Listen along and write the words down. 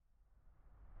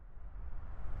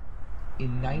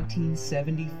In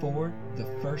 1974, the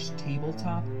first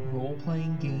tabletop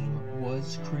role-playing game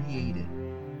was created.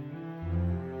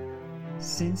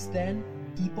 Since then,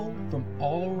 people from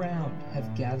all around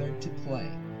have gathered to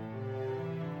play.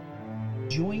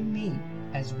 Join me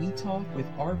as we talk with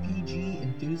RPG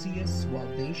enthusiasts while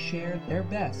they share their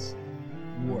best,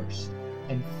 worst,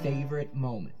 and favorite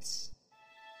moments.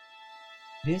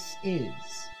 This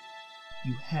is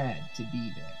You Had to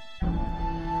Be There.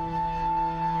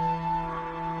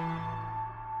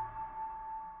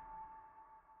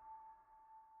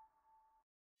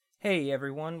 Hey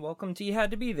everyone, welcome to You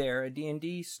Had to Be There, a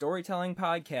D&D storytelling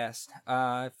podcast.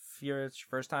 If it's your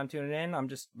first time tuning in,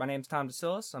 my name's Tom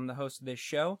DeSillis. I'm the host of this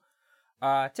show.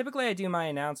 Typically I do my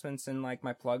announcements and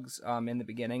my plugs in the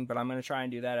beginning, but I'm going to try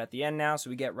and do that at the end now so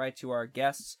we get right to our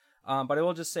guests. But I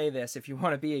will just say this, if you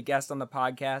want to be a guest on the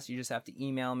podcast, you just have to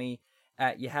email me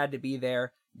at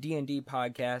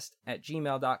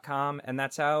youhadtobethere@gmail.com, and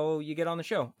that's how you get on the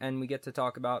show, and we get to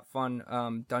talk about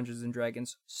fun Dungeons &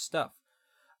 Dragons stuff.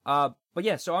 But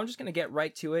yeah, so I'm just going to get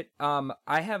right to it.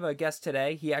 I have a guest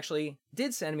today. He actually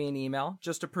did send me an email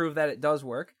just to prove that it does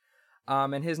work.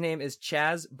 And his name is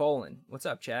Chaz Bolin. What's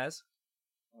up, Chaz?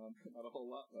 Not a whole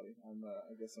lot, buddy.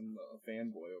 I guess I'm a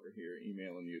fanboy over here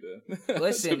emailing you to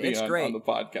listen. to be it's on, great on the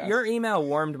podcast. Your email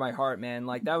warmed my heart, man.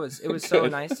 It was so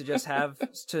nice to just have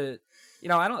to,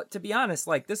 to be honest,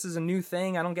 this is a new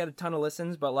thing. I don't get a ton of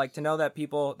listens, but to know that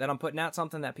I'm putting out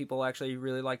something that people actually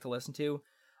really like to listen to.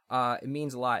 It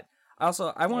means a lot. I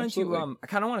wanted Absolutely. to, I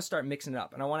kind of want to start mixing it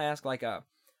up, and I want to ask a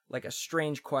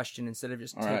strange question instead of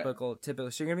just typical. So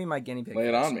you're going to be my guinea pig. Lay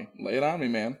it on me,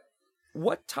 man.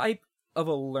 What type of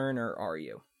a learner are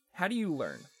you? How do you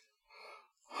learn?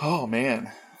 Oh, man.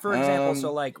 For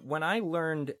example, when I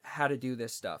learned how to do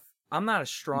this stuff, I'm not a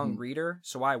strong reader,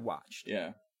 so I watched.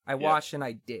 Yeah. I watched and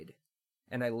I did,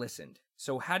 and I listened.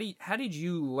 So how did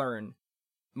you learn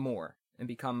more and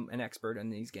become an expert in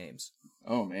these games?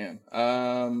 Oh, man.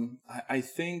 I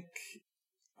think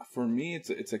for me,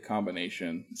 it's a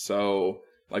combination. So,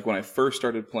 when I first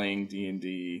started playing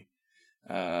D&D,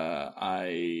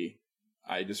 I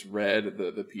just read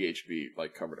the PHB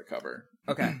cover to cover.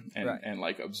 Okay. and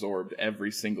absorbed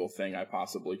every single thing I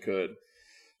possibly could.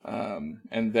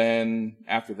 And then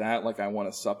after that, I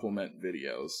want to supplement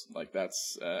videos.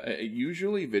 That's,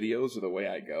 usually videos are the way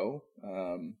I go.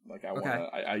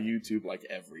 I YouTube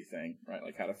everything, right?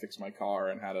 How to fix my car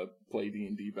and how to play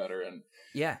D&D better. And,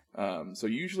 yeah. So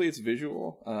usually it's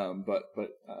visual. But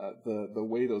the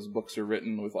way those books are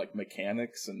written with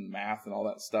mechanics and math and all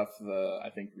that stuff, I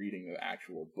think reading the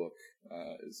actual book,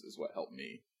 is what helped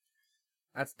me.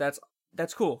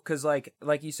 That's cool, because like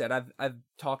you said, I've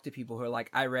talked to people who are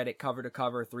I read it cover to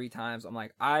cover 3 times. I'm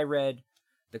I read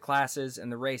the classes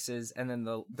and the races, and then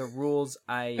the rules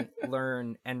I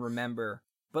learn and remember.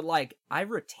 But I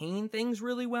retain things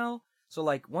really well.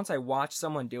 So once I watch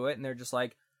someone do it, and they're just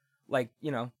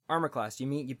armor class, you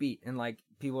meet, you beat, and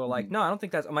people are no, I don't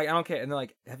think that's. I'm I don't care, and they're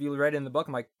have you read it in the book?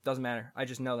 I'm doesn't matter. I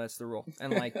just know that's the rule,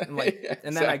 and Yeah,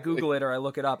 and then I Google it or I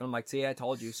look it up, and I'm see, I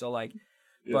told you. So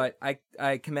Yeah. But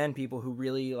I commend people who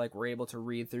really were able to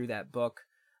read through that book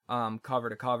cover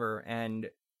to cover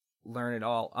and learn it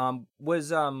all.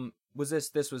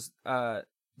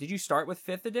 Did you start with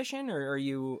 5th edition, or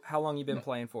how long you been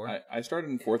playing for? I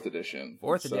started in 4th edition.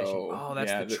 4th edition. Oh,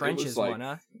 that's the trenches one,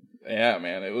 huh? Yeah,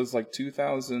 man. It was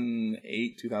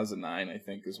 2008, 2009, I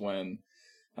think, is when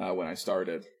I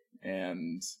started.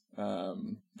 And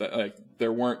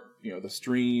there weren't the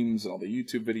streams and all the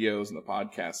YouTube videos and the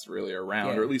podcasts really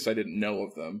around, or at least I didn't know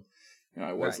of them.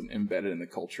 I wasn't embedded in the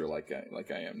culture like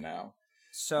I am now.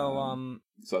 So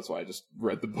so that's why I just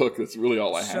read the book. That's really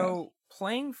all I had. So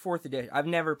playing 4th edition, I've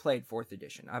never played 4th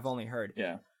edition. I've only heard.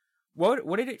 Yeah.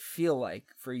 What did it feel like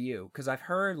for you? Because I've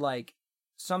heard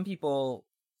some people,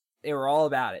 they were all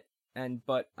about it,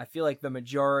 but I feel the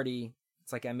majority,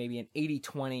 it's maybe an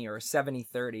 80-20 or a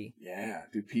 70-30. Yeah,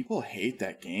 dude, people hate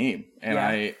that game, and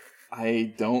I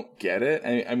don't get it.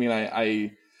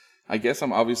 I guess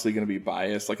I'm obviously going to be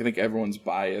biased. I think everyone's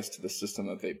biased to the system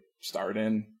that they start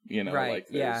in. Right.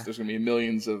 There's going to be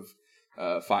millions of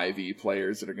 5e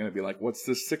players that are going to be what's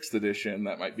this 6th edition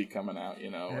that might be coming out?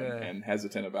 And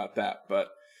hesitant about that. But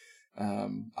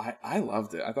I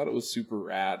loved it. I thought it was super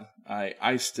rad.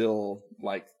 I still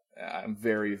I'm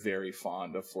very, very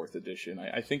fond of 4th edition.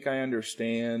 I think I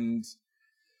understand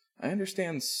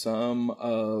some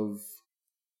of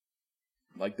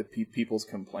the people's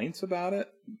complaints about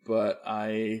it, but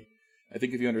I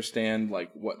think if you understand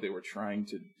what they were trying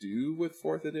to do with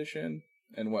 4th edition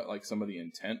and what some of the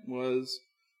intent was,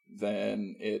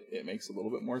 then it makes a little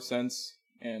bit more sense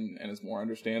and is more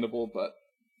understandable. But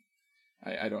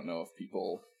I don't know if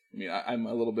people. I mean, I'm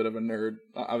a little bit of a nerd,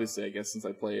 obviously. I guess since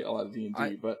I play a lot of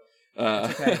D&D, but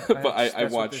okay. but I that's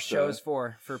watched what this show's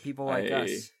for people like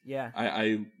us. Yeah,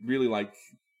 I really like,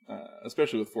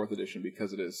 especially with 4th edition,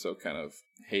 because it is so kind of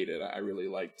hated. I really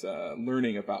liked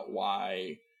learning about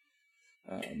why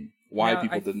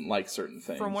people didn't like certain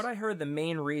things. From what I heard, the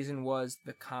main reason was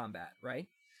the combat, right?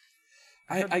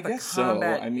 I guess so.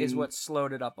 Combat is what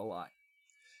slowed it up a lot.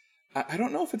 I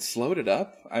don't know if it slowed it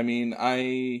up. I mean,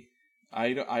 I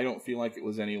don't feel like it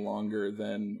was any longer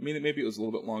than. I mean, maybe it was a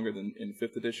little bit longer than in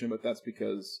 5th edition, but that's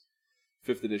because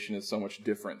 5th edition is so much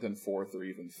different than 4th or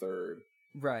even 3rd.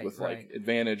 Right. With like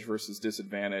advantage versus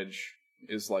disadvantage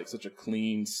is like such a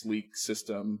clean, sleek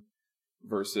system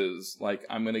versus like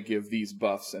I'm going to give these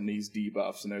buffs and these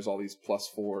debuffs, and there's all these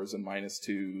 +4s and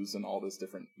 -2s and all this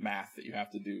different math that you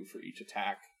have to do for each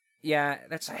attack. Yeah,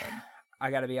 that's. I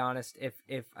gotta be honest.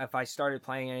 If I started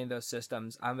playing any of those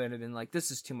systems, I would have been like, "This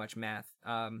is too much math."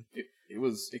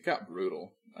 It got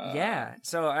brutal. Yeah,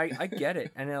 so I get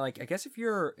it, and like I guess if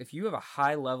you have a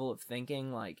high level of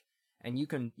thinking, like, and you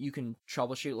can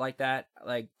troubleshoot like that,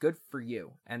 like, good for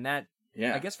you. And that,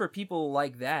 I guess for people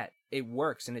like that, it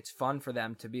works and it's fun for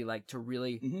them to be like to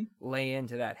really lay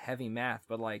into that heavy math.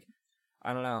 But like,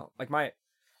 I don't know, like my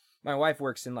wife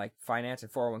works in like finance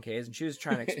and 401ks, and she was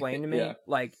trying to explain to me,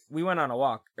 like, we went on a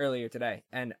walk earlier today,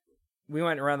 and we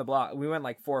went around the block. We went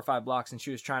like 4 or 5 blocks, and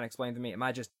she was trying to explain to me, and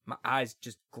my eyes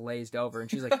just glazed over.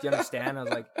 And she's like, "Do you understand?" I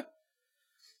was like,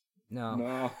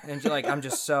 "No." And she's like, "I'm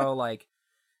just so like,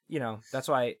 you know." That's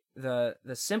why the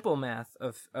simple math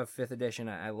of 5th edition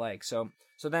I like. So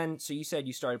you said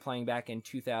you started playing back in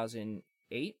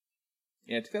 2008.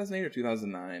 Yeah, 2008 or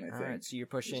 2009, I think. All right, so you're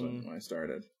pushing. When I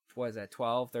started. What is that,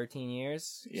 12, 13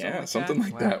 years? Yeah, something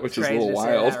like that, which is a little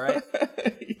wild. That, right?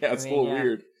 Yeah, it's a little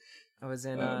weird. I was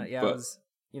in, I was,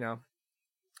 you know.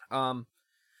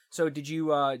 So did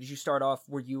you start off,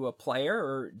 were you a player,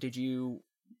 or did you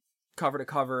cover to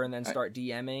cover and then start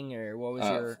DMing, or what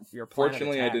was your plan?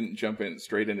 Fortunately, I didn't jump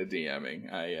straight into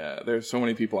DMing. There's so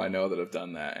many people I know that have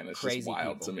done that, and it's crazy just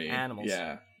wild people. to me. Animals.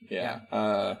 Yeah.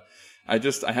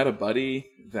 I had a buddy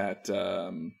that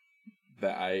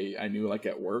I knew like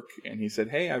at work, and he said,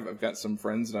 "Hey, I've got some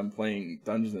friends that I'm playing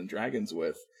Dungeons and Dragons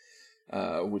with.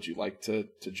 Would you like to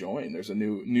join? There's a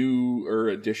newer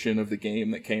edition of the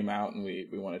game that came out, and we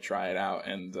want to try it out."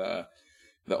 And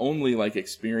the only like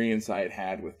experience I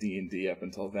had with D&D up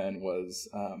until then was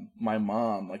my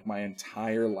mom, like my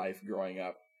entire life growing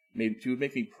up, she would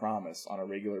make me promise on a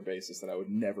regular basis that I would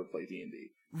never play D&D.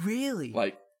 Really?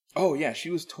 Like, oh yeah, she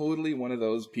was totally one of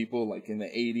those people like in the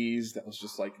 80s that was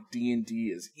just like, D&D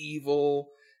is evil,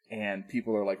 and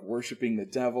people are like worshiping the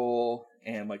devil,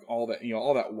 and like all that, you know,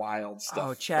 all that wild stuff.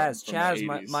 Oh, Chaz,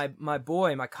 my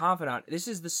boy, my confidant. This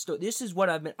is what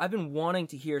I've been wanting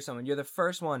to hear. Someone, you're the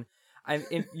first one.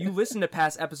 If you listen to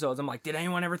past episodes, I'm like, did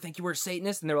anyone ever think you were a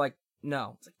Satanist? And they're like,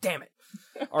 no. It's like, damn it.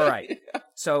 All right.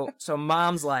 So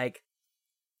mom's like,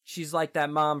 she's like that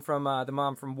mom from the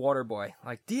mom from Waterboy.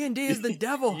 Like, D&D is the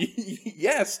devil.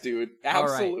 Yes, dude.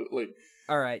 Absolutely.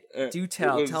 All right. Do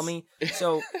tell. Tell me.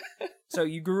 So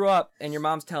you grew up and your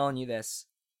mom's telling you this.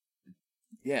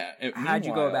 Yeah. How'd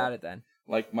you go about it then?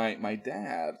 Like my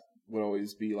dad would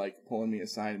always be like pulling me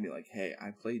aside and be like, "Hey, I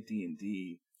played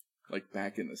D&D like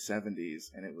back in the 70s,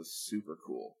 and it was super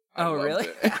cool." Oh, really?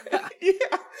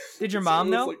 Yeah. Did your mom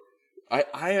know? Like,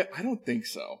 I don't think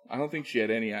so. I don't think she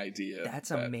had any idea.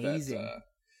 That's amazing.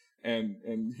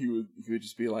 And he would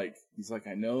just be like, he's like,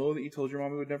 "I know that you told your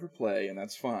mom we would never play, and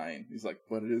that's fine." He's like,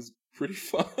 "But it is pretty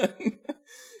fun."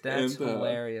 That's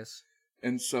hilarious.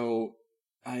 And so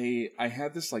I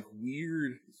had this like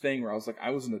weird thing where I was like, I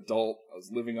was an adult, I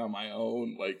was living on my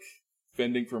own, like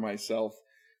fending for myself,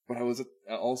 but I was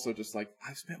also just like,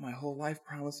 I've spent my whole life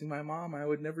promising my mom I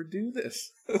would never do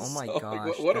this. Oh my gosh,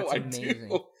 like, what do I amazing.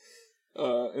 do?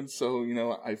 And so, you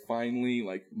know, I finally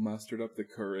like mustered up the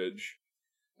courage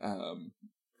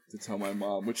to tell my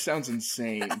mom, which sounds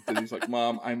insane. But he's like,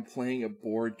 "Mom, I'm playing a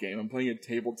board game. I'm playing a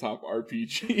tabletop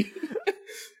RPG."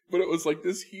 But it was like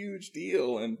this huge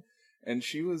deal, and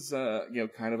she was, you know,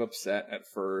 kind of upset at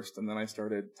first, and then I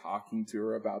started talking to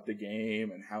her about the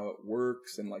game and how it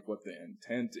works and like what the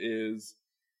intent is.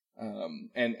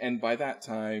 And by that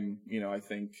time, you know, I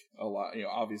think a lot, you know,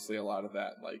 obviously a lot of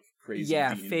that like crazy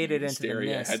faded into the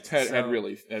mist, had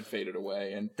really faded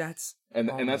away, and that's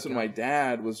when my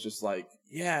dad was just like,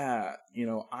 "Yeah, you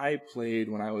know, I played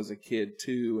when I was a kid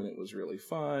too, and it was really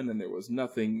fun, and there was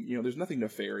nothing, you know, there's nothing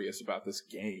nefarious about this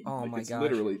game. Oh like, my it's gosh.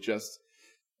 literally just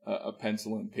a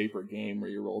pencil and paper game where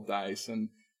you roll dice, and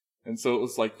so it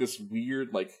was like this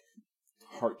weird like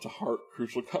heart-to-heart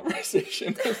crucial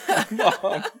conversation with my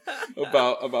mom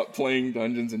about playing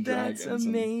Dungeons and Dragons. That's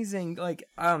amazing. Like,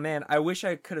 oh man, I wish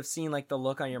I could have seen like the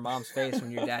look on your mom's face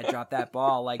when your dad dropped that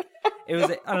ball. Like, it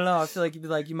was, I don't know, I feel like you'd be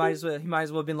like, he might as well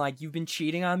have been like, you've been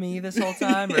cheating on me this whole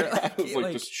time. Or, yeah, I was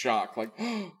like just shocked. Like,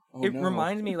 oh, it no.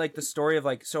 reminds me like the story of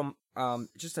like, so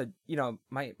just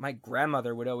my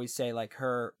grandmother would always say like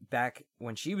her back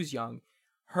when she was young,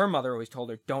 her mother always told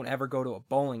her, don't ever go to a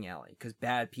bowling alley because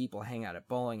bad people hang out at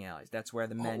bowling alleys. That's where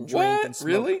the men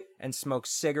drink and smoke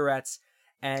cigarettes.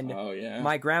 And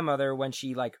my grandmother, when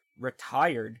she like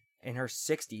retired in her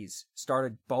 60s,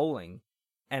 started bowling.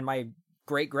 And my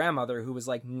great grandmother, who was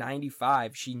like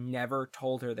 95, she never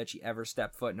told her that she ever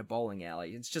stepped foot in a bowling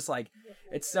alley. It's just like,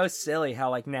 it's so silly how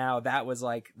like now that was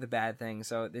like the bad thing.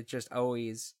 So it just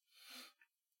always...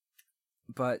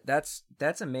 But that's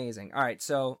amazing. All right,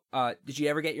 so did you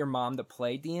ever get your mom to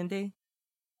play D&D? No,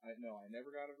 I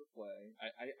never got her to play.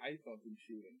 I don't think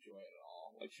she would enjoy it at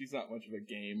all. Like, she's not much of a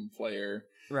game player.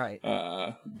 Right.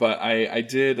 But I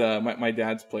did, my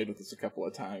dad's played with us a couple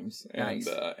of times, and nice.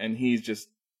 And he just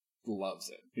loves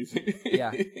it. He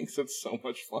thinks it's so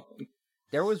much fun.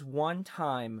 There was one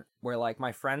time where, like,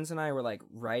 my friends and I were, like,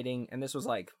 writing, and this was,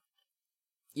 like,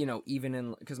 you know, even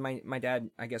in, because my dad,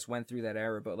 I guess, went through that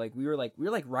era, but like we were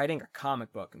writing a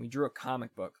comic book, and we drew a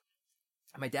comic book,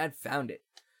 and my dad found it,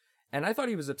 and I thought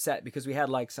he was upset because we had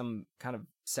like some kind of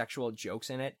sexual jokes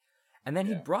in it, and then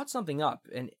he brought something up,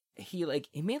 and he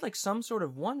made like some sort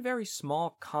of one very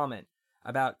small comment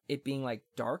about it being like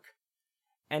dark,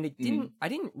 and it didn't, I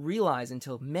didn't realize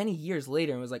until many years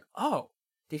later, and was like, oh,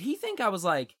 did he think I was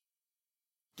like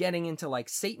getting into like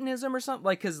Satanism or something?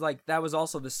 Like, cause like that was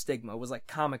also the stigma, was like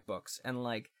comic books and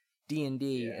like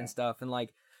D&D and stuff, and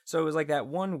like, so it was like that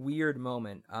one weird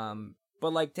moment.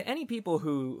 But like to any people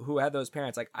who had those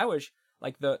parents, like I wish,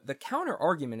 like the counter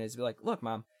argument is be like, look,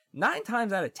 mom, 9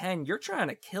 times out of 10 you're trying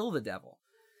to kill the devil.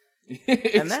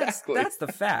 Exactly. And that's the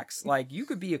facts. Like, you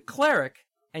could be a cleric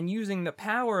and using the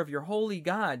power of your holy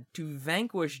god to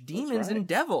vanquish demons and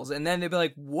devils, and then they'd be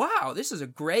like, wow, this is a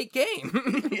great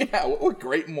game. Yeah, what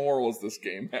great morals this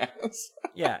game has.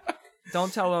 Yeah.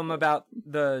 Don't tell them about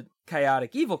the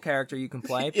chaotic evil character you can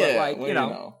play, but like, you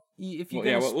know, if you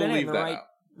can spin it in the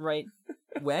right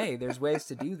way, there's ways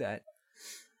to do that.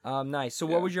 Nice. So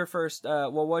what was your first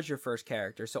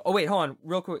character? So, oh wait, hold on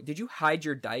real quick. Did you hide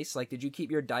your dice? Like, did you keep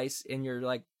your dice in your,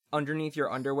 like, underneath your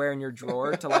underwear in your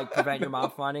drawer to like prevent your mom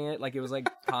finding it, like it was like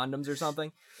condoms or something?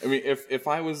 I mean, if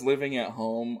I was living at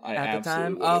home, I at the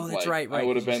time, that's right. I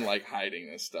would have been like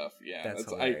hiding this stuff. Yeah, that's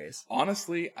hilarious.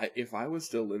 Honestly, if I was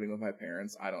still living with my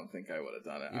parents, I don't think I would have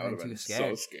done it. I would have been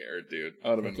so scared, dude.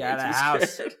 I would have been way too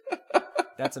scared.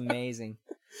 That's amazing.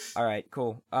 All right,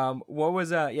 cool. What was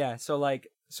so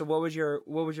what was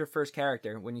your first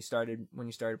character when you started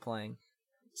playing?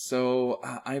 So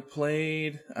I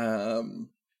played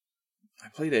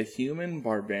a human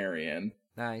barbarian.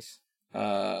 Nice.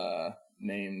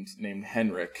 Named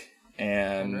Henrik,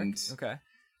 and okay.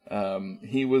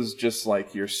 He was just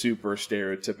like your super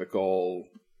stereotypical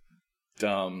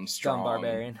dumb, strong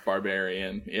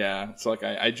barbarian. Yeah. So like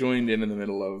I joined in the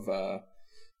middle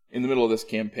of this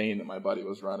campaign that my buddy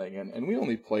was running, and we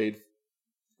only played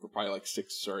for probably like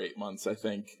 6 or 8 months, I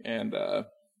think, and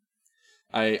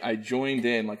I joined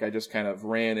in, like I just kind of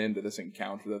ran into this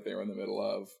encounter that they were in the middle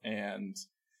of, and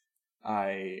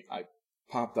I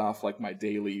popped off like my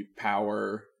daily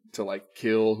power to like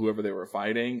kill whoever they were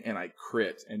fighting, and I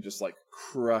crit and just like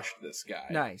crushed this guy.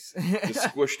 Nice. Just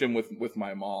squished him with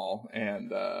my maul,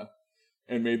 and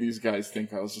made these guys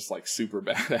think I was just like super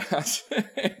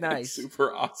badass. Nice.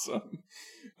 Super awesome.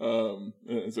 So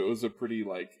it was a pretty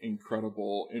like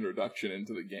incredible introduction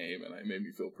into the game, and it made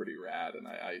me feel pretty rad, and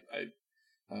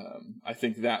I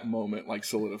think that moment like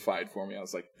solidified for me. I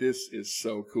was like, this is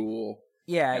so cool.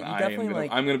 Yeah, you definitely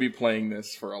I'm going to be playing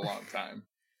this for a long time.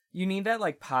 You need that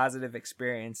like positive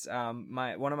experience.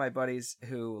 One of my buddies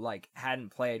who like hadn't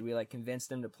played, we like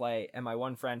convinced him to play, and my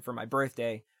one friend for my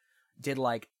birthday did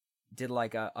like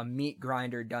a meat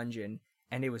grinder dungeon,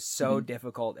 and it was so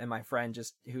difficult, and my friend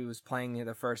who was playing it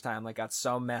the first time like got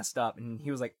so messed up, and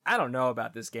he was like, I don't know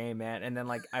about this game, man. And then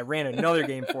like I ran another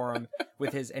game for him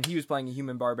with and he was playing a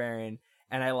human barbarian,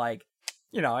 and I like,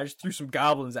 you know, I just threw some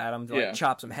goblins at him to like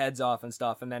chop some heads off and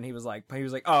stuff, and then he was like,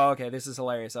 oh, okay, this is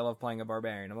hilarious, I love playing a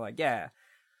barbarian. I'm like, yeah.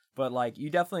 But like, you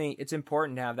definitely, it's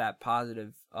important to have that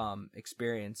positive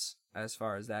experience as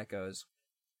far as that goes.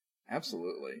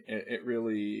 Absolutely. It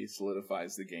really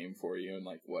solidifies the game for you, and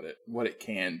like what it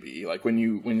can be. Like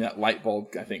when that light bulb,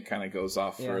 I think, kind of goes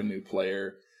off for a new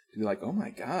player to be like, oh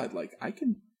my god, like I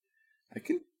can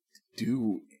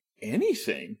do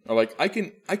anything, or like I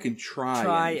can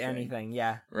try anything.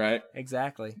 Yeah, right,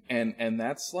 exactly. And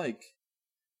that's like,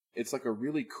 it's like a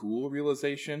really cool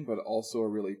realization, but also a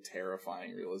really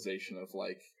terrifying realization of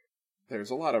like,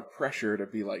 there's a lot of pressure to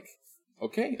be like,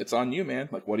 okay, it's on you, man.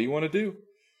 Like, what do you want to do?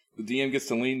 The DM gets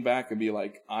to lean back and be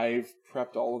like, I've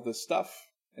prepped all of this stuff,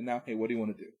 and now, hey, what do you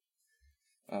want to do?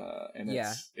 And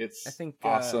it's I think,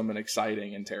 awesome and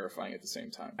exciting and terrifying at the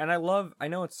same time. And I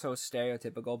know it's so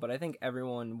stereotypical, but I think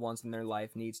everyone once in their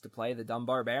life needs to play the dumb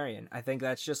barbarian. I think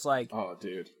that's just like, oh,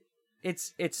 dude,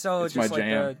 it's so it's just my like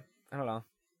jam. I don't know.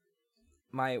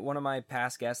 One of my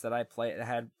past guests that I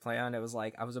had play on, it was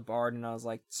like I was a bard and I was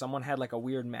like, someone had like a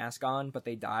weird mask on, but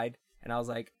they died, and I was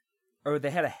like, or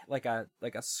they had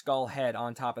a skull head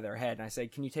on top of their head, and I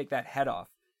said, can you take that head off?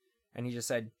 And he just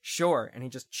said, sure. And he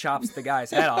just chops the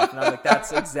guy's head off. And I was like,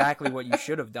 that's exactly what you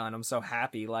should have done. I'm so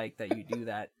happy like that you do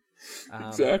that.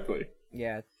 Exactly.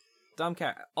 Yeah.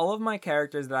 All of my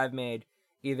characters that I've made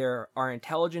either are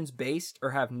intelligence based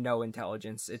or have no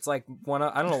intelligence. It's like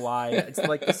I don't know why. It's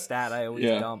like the stat I always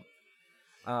dump.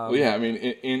 Well, yeah, I mean,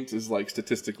 int is like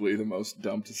statistically the most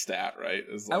dumped stat, right?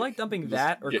 I like dumping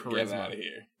that or charisma. Get out of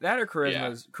here. That or charisma.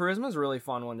 Yeah. Charisma's a really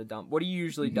fun one to dump. What do you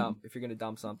usually dump if you're going to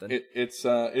dump something?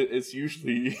 It's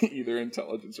usually either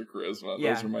intelligence or charisma.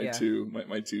 Those are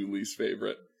my two least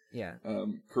favorite. Yeah.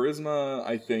 Charisma,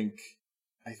 I think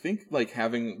like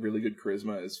having really good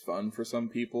charisma is fun for some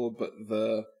people, but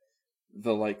the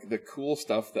cool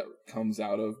stuff that comes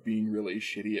out of being really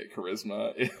shitty at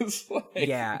charisma is like,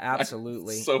 yeah,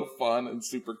 absolutely, so fun and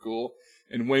super cool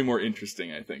and way more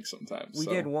interesting, I think, sometimes. We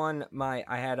did one.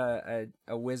 I had a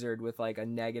wizard with like a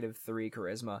 -3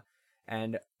 charisma,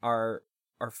 and our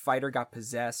fighter got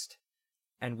possessed,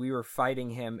 and we were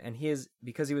fighting him, and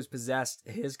because he was possessed,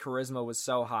 his charisma was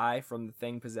so high from the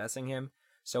thing possessing him.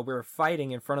 So we were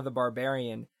fighting in front of the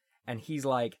barbarian, and he's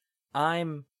like,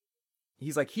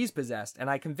 he's possessed.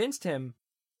 And I convinced him,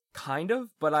 kind of,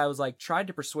 but I was like, tried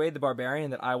to persuade the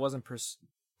barbarian that I wasn't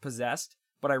possessed,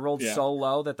 but I rolled so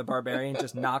low that the barbarian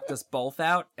just knocked us both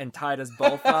out and tied us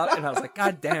both up. And I was like,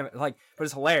 God damn it. Like, but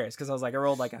it's hilarious because I was like, I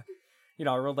rolled like a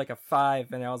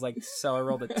 5, and I was like, so I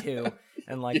rolled a 2.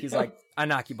 And like, he's like, I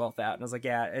knock you both out. And I was like,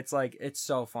 yeah, it's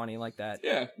so funny like that.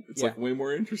 Yeah. It's like way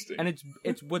more interesting. And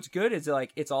it's what's good is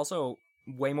like, it's also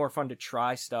way more fun to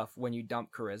try stuff when you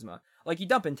dump charisma. Like, you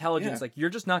dump intelligence, like, you're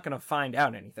just not going to find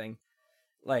out anything.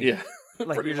 Like,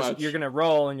 like you're going to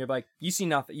roll and you're like, you see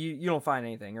nothing, you don't find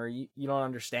anything, or you don't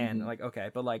understand. Mm-hmm. Like, okay.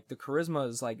 But like, the charisma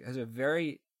is like, has a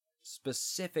very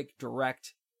specific,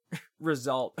 direct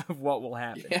result of what will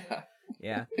happen. Yeah.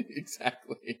 Yeah.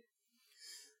 Exactly.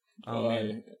 Oh,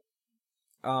 man.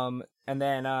 And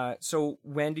then, so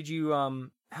when did you,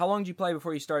 how long did you play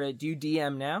before you started? Do you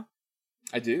DM now?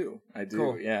 I do.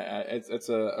 Cool. Yeah, it's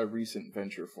a recent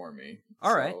venture for me.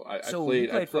 All right. So you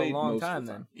played for a long time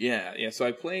then. Yeah. So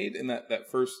I played in that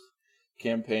first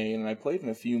campaign, and I played in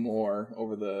a few more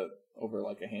over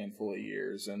like a handful of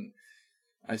years, and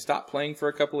I stopped playing for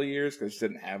a couple of years because I just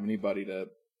didn't have anybody to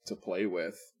play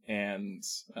with, and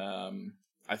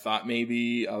I thought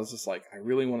maybe I was just like, I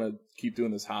really want to keep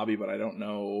doing this hobby, but I don't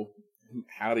know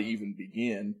how to even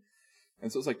begin.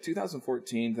 And so it was like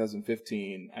 2014,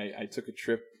 2015, I took a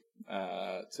trip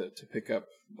to pick up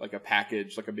like a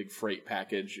package, like a big freight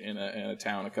package in a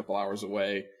town a couple hours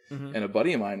away. Mm-hmm. And a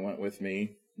buddy of mine went with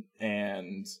me,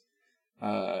 and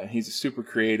he's super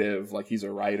creative. Like, he's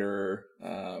a writer,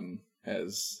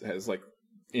 has like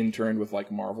interned with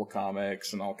like Marvel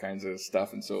Comics and all kinds of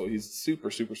stuff. And so he's a super,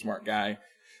 super smart guy.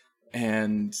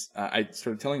 And I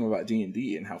started telling him about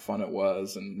D&D and how fun it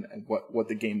was, and what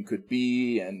the game could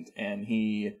be, and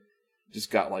he just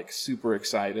got like super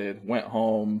excited, went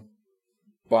home,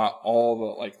 bought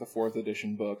all the 4th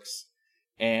edition books,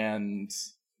 and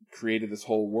created this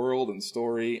whole world and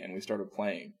story, and we started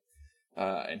playing.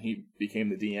 And he became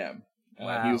the DM.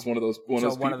 Wow. He was one of those people,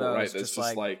 right? That's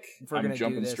just like I'm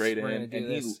jumping straight in,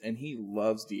 and he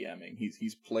loves DMing.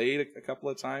 He's played a couple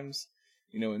of times,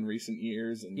 in recent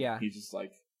years, and he's just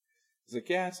like,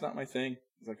 yeah, it's not my thing.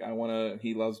 He's like,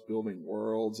 he loves building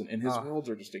worlds, and his worlds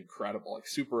are just incredible, like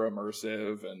super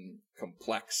immersive and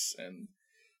complex, and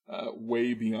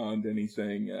way beyond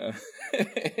anything that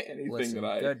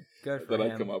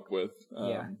I come up with.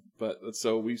 But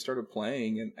so we started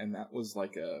playing, and that was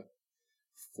like a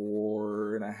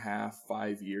 4.5,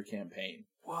 5-year campaign.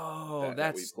 Whoa,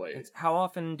 that we played. How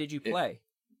often did you play?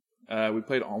 We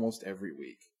played almost every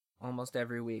week. Almost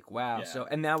every week. Wow. Yeah. So,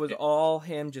 and that was all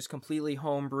him, just completely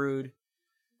homebrewed.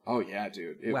 Oh yeah,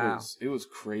 dude. It was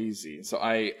crazy. So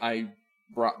I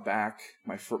brought back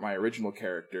my original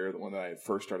character, the one that I had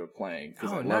first started playing,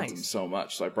 because I loved nice. him so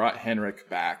much. So I brought Henrik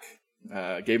back,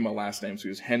 gave him a last name, so he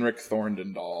was Henrik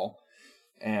Thorndendahl,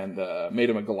 and made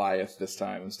him a Goliath this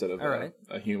time instead of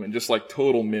a human. Just like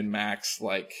total min-max,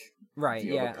 like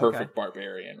the perfect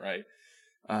barbarian, right?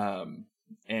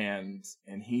 And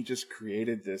he just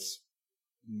created this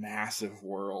massive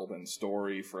world and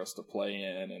story for us to play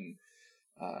in, and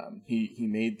he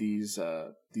made these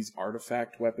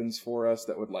artifact weapons for us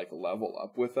that would like level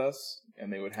up with us,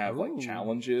 and they would have like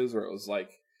challenges, or it was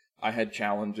like I had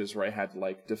challenges where I had to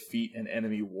like defeat an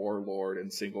enemy warlord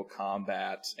in single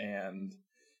combat, and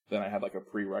then I had like a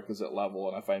prerequisite level,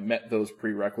 and if I met those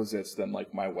prerequisites, then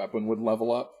like my weapon would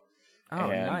level up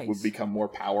would become more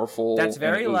powerful. That's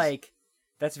very like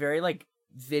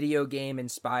video game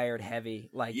inspired heavy,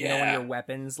 like you know when your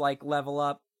weapons like level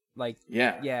up, like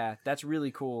that's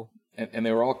really cool. And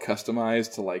they were all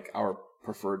customized to like our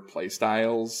preferred play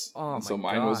styles. So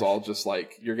mine was all just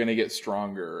like, you're gonna get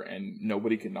stronger and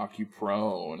nobody can knock you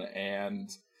prone, and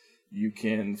you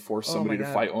can force somebody to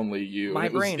fight only you. My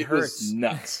brain hurts. It was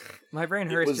nuts. My brain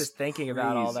hurts just thinking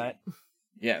about all that.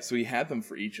 Yeah, so he had them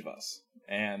for each of us,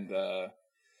 and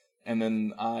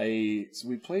then so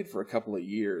we played for a couple of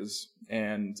years,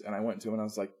 and I went to him and I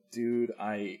was like, dude,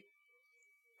 I'm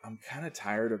kind of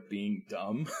tired of being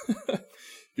dumb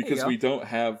because we didn't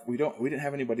have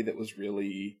anybody that was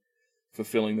really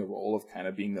fulfilling the role of kind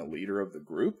of being the leader of the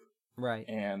group. Right.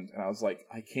 And I was like,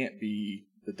 I can't be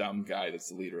the dumb guy that's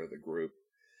the leader of the group.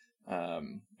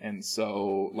 And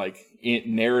so like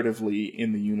narratively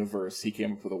in the universe, he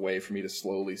came up with a way for me to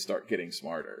slowly start getting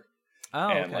smarter.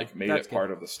 And like made it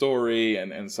part of the story,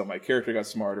 and so my character got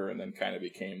smarter, and then kind of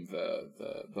became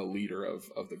the leader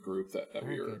of the group that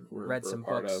we were some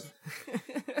part books.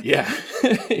 of. Yeah,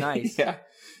 nice. Yeah,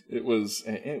 it was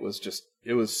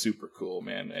super cool,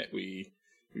 man. We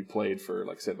played for,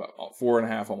 like I said, about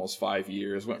 4.5, almost 5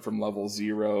 years. Went from level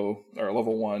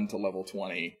 1 to level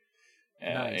 20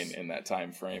 in that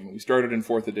time frame. We started in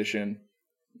 4th edition,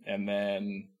 and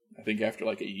then I think after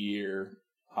like a year,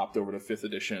 hopped over to 5th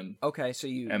edition. Okay, so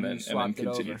you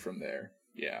continued from there.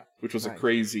 Yeah, which was a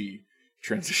crazy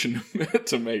transition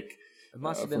to make. It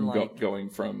must have been like going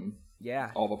from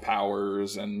all the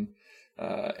powers and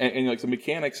like the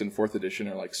mechanics in 4th edition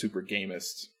are like super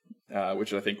gamist,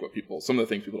 which I think some of the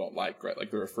things people don't like, right?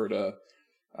 Like they refer to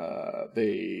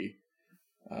they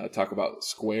talk about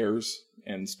squares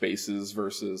and spaces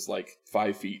versus like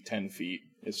 5 feet, 10 feet.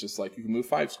 It's just like you can move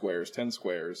 5 squares, 10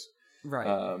 squares.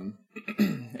 Right.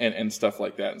 And stuff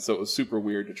like that. And so it was super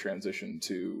weird to transition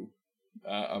to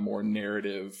a more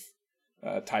narrative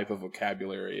type of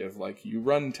vocabulary of like, you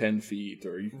run 10 feet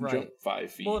or you can jump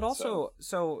 5 feet. Well, it also,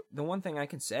 so the one thing I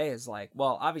can say is like,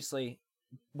 well, obviously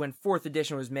when 4th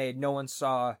edition was made, no one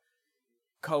saw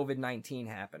COVID-19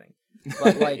 happening.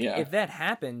 But like, if that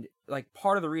happened, like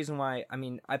part of the reason why, I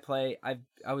mean, I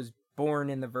was born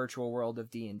in the virtual world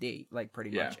of D&D, like pretty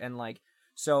much. And like,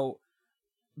 so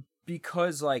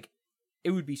because like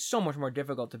it would be so much more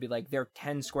difficult to be like, they're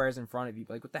 10 squares in front of you.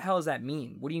 Like, what the hell does that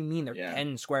mean? What do you mean they're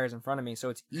 10 squares in front of me? So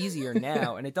it's easier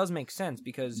now. And it does make sense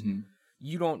because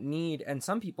you don't need, and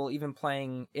some people even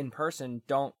playing in person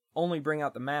don't only bring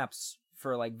out the maps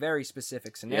for like very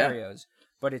specific scenarios,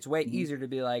 but it's way easier to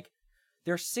be like,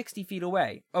 they're 60 feet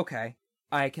away. Okay,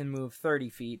 I can move 30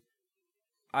 feet.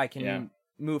 I can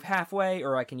move halfway,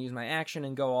 or I can use my action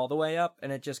and go all the way up.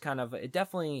 And it just kind of, it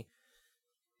definitely,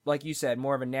 like you said,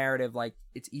 more of a narrative, like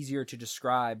it's easier to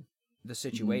describe the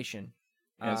situation.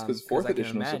 Yeah, it's because 4th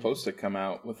edition was supposed to come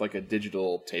out with like a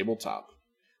digital tabletop.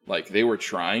 Like they were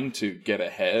trying to get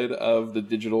ahead of the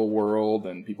digital world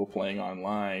and people playing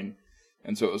online.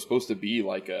 And so it was supposed to be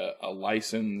like a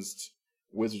licensed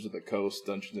Wizards of the Coast,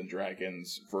 Dungeons and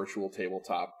Dragons virtual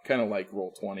tabletop, kind of like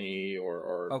Roll20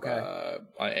 or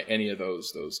any of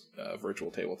those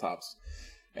virtual tabletops.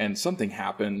 And something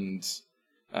happened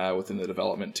within the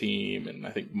development team, and I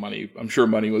think I'm sure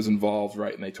money was involved,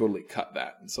 right? And they totally cut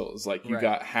that. And so it was like you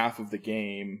got half of the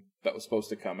game that was supposed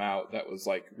to come out that was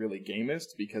like really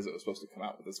gamist because it was supposed to come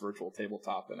out with this virtual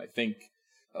tabletop. And I think,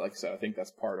 like I said, I think that's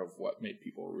part of what made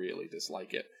people really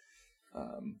dislike it.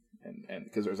 And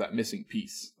because there's that missing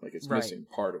piece, like it's missing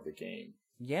part of the game.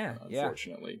 Yeah,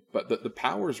 unfortunately. But the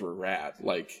powers were rad.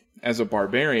 Like as a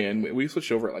barbarian, we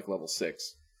switched over at like level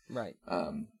 6. Right.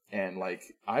 And like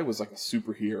I was like a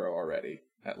superhero already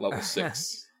at level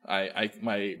 6.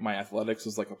 My athletics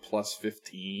was like a plus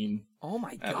 15. Oh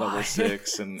my god! At level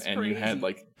 6, and you had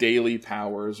like daily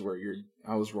powers where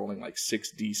I was rolling like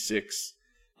 6d6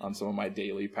 on some of my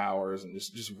daily powers and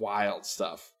just wild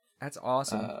stuff. That's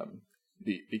awesome.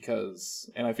 because,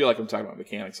 and I feel like I'm talking about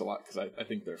mechanics a lot because I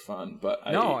think they're fun, but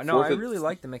I really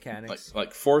like the mechanics.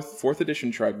 Like fourth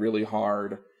edition tried really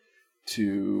hard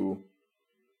to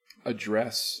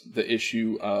address the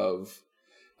issue of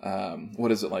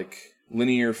what is it, like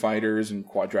linear fighters and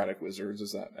quadratic wizards.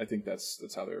 Is that, I think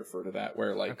that's how they refer to that,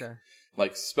 where like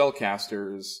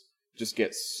spellcasters just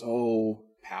get so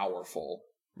powerful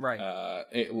right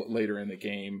later in the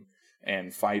game,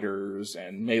 and fighters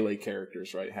and melee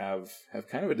characters, right, have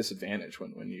kind of a disadvantage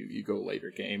when you go later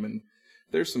game. And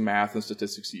there's some math and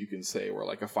statistics that you can say where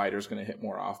like a fighter's going to hit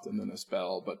more often than a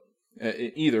spell, but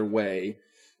either way,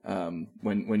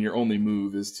 when your only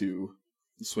move is to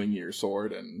swing your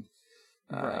sword and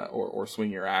or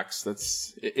swing your axe,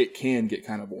 it can get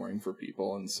kind of boring for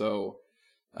people. And so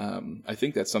I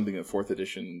think that's something that 4th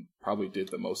edition probably did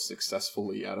the most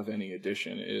successfully out of any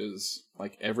edition, is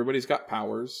like everybody's got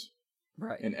powers,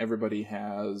 right, and everybody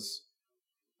has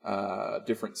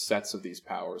different sets of these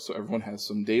powers. So everyone has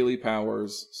some daily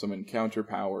powers, some encounter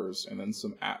powers, and then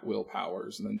some at-will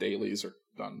powers. And then dailies are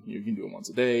done. You can do them once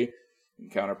a day.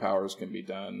 Encounter powers can be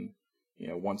done,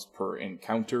 once per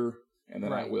encounter, and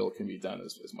then at-will can be done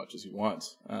as much as you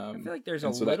want. I feel like there's a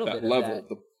little bit of that.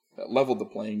 That leveled the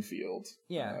playing field,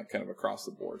 kind of across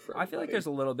the board for everybody. I feel like there's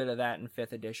a little bit of that in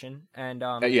 5th edition, and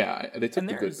they took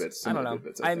the good bits. I don't know.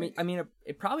 I mean,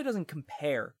 it probably doesn't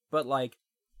compare, but like,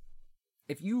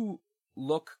 if you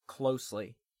look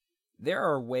closely, there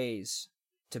are ways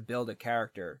to build a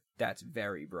character that's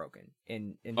very broken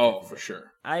in 5th for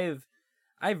sure. I've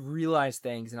realized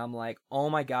things, and I'm like, oh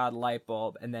my god, light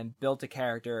bulb, and then built a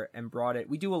character and brought it.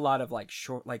 We do a lot of like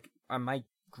short, like on my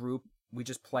group, we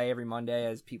just play every Monday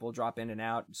as people drop in and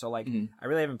out. So like, I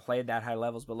really haven't played that high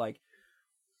levels, but like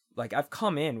I've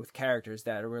come in with characters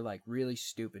that were like really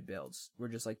stupid builds. We're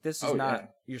just like, this is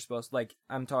you're supposed to, like,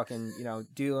 I'm talking,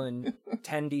 dealing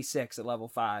 10d6 at level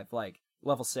 5, like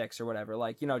level 6 or whatever,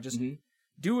 like, just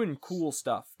doing cool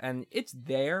stuff. And it's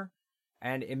there,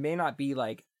 and it may not be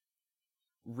like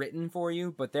written for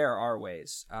you, but there are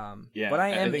ways. But I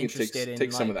am interested in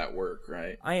take some of that work,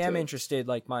 right? I am interested,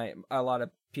 like a lot of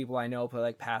people I know play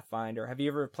like Pathfinder. Have you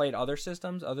ever played other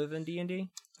systems other than D&D?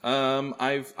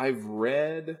 I've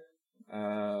read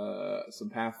some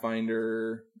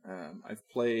Pathfinder. I've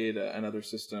played another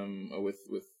system with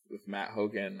Matt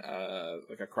Hogan,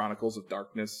 like a Chronicles of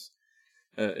Darkness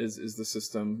is the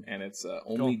system, and it's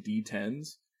only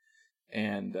D10s,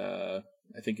 and I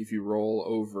think if you roll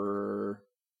over,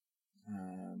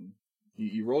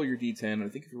 you roll your D10, and I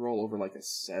think if you roll over like a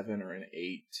 7 or an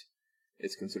 8,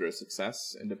 it's considered a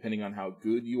success, and depending on how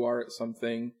good you are at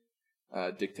something,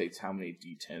 dictates how many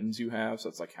D10s you have. So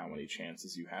it's like how many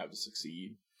chances you have to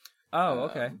succeed. Oh,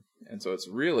 okay. And so it's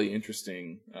really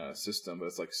interesting system, but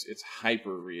it's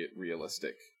hyper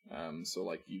realistic. So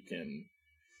like you can,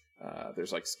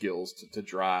 there's like skills to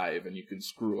drive, and you can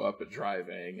screw up at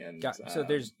driving, and so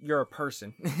you're a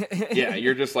person. Yeah,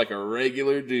 you're just like a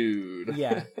regular dude.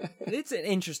 Yeah, it's an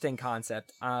interesting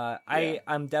concept.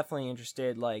 I'm definitely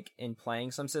interested like in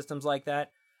playing some systems like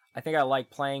that. I think I like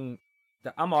playing.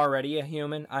 I'm already a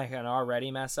human. I can already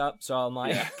mess up, so I'm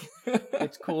like,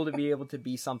 it's cool to be able to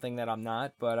be something that I'm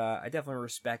not. But I definitely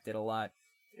respect it a lot.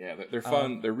 Yeah, they're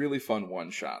fun. They're really fun one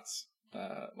shots.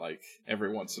 Like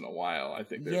every once in a while, I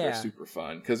think they're super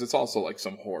fun, because it's also like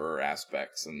some horror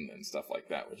aspects and stuff like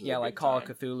that. Which is like Call of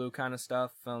Cthulhu kind of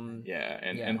stuff.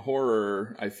 And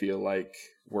horror, I feel like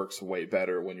works way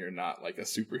better when you're not like a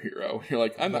superhero. You're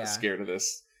like, I'm not scared of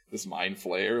this mind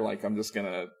flayer. Like, I'm just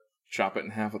gonna chop it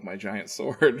in half with my giant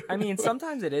sword. I mean,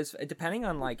 sometimes it is, depending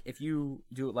on like if you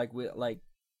do it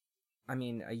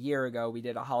a year ago we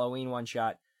did a Halloween one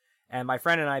shot. And my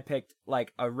friend and I picked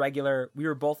like we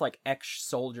were both like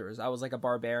ex-soldiers. I was like a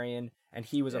barbarian and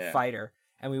he was a fighter.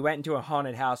 And we went into a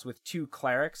haunted house with 2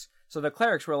 clerics. So the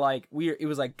clerics were like, it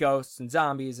was like ghosts and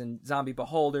zombies and zombie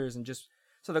beholders and just,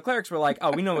 so the clerics were like,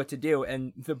 oh, we know what to do.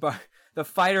 And the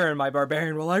fighter and my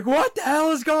barbarian were like, what the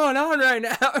hell is going on right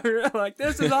now? We were like,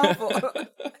 this is awful.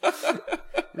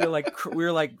 we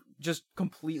were like just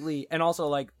completely, and also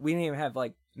like we didn't even have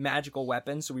like magical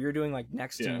weapons, so we were doing like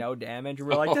next to no damage. We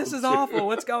were like, this is awful,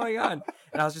 what's going on?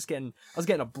 And I was getting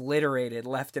obliterated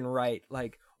left and right.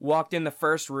 Like, walked in the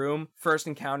first room, first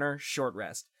encounter, short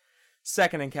rest.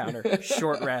 Second encounter,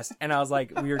 short rest. And I was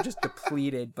like, we were just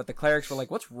depleted, but the clerics were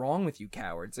like, what's wrong with you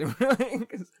cowards?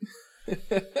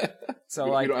 So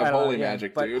like, we don't have holy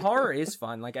magic, but dude. Horror is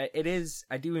fun. Like I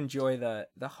do enjoy the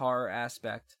horror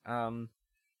aspect. I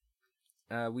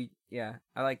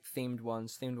like themed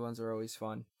ones. Themed ones are always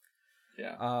fun.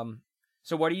 Yeah.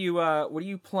 So what are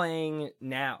you playing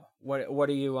now? What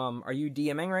are you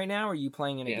DMing right now, or are you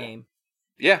playing in a game?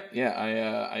 Yeah,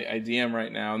 I DM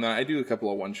right now, and then I do a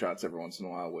couple of one shots every once in a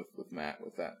while with Matt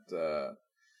with that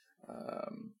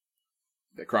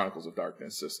the Chronicles of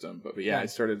Darkness system. But yeah, I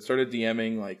started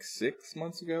DMing like 8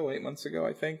 months ago,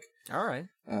 I think. All right.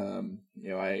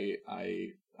 I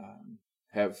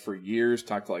have for years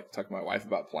talked to my wife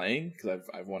about playing because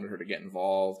I've wanted her to get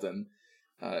involved, and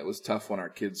it was tough when our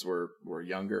kids were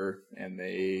younger and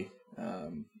they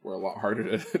were a lot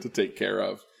harder to take care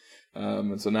of.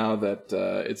 And so now that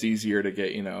it's easier to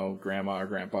get grandma or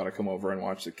grandpa to come over and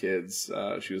watch the kids,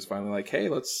 she was finally like, "Hey,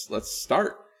 let's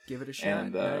start. Give it a shot."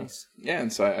 And nice. Yeah,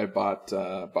 and so I bought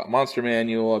Monster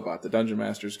Manual, I bought the Dungeon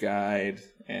Master's Guide,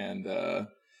 and of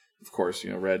course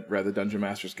read the Dungeon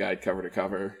Master's Guide cover to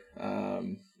cover,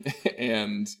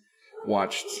 and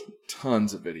watched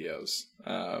tons of videos.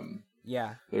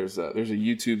 Yeah, there's a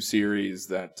YouTube series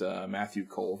that Matthew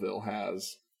Colville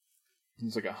has.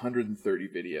 It's like 130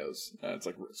 videos.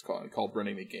 It's called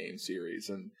Running the Game series,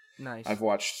 and nice. I've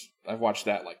watched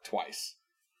that like twice,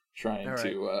 trying right.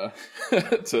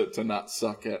 to not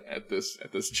suck at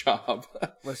this job.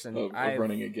 Listen, of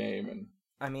running a game. And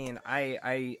I mean,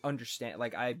 I understand.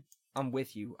 Like I'm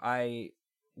with you.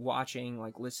 Watching,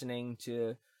 like, listening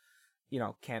to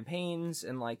campaigns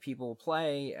and like people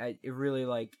play. It really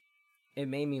like it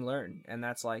made me learn, and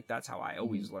that's how I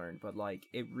always learn. But like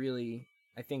it really.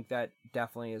 I think that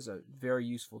definitely is a very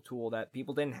useful tool that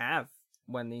people didn't have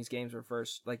when these games were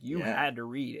first. Like, you had to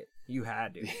read it. You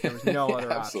had to. There was no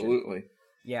other absolutely. option.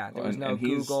 Yeah, there was no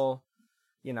Google.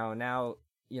 Now,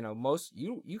 most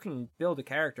you can build a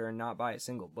character and not buy a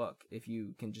single book if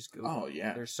you can just Google. Oh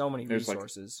yeah, there's so many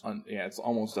resources. It's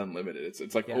almost unlimited.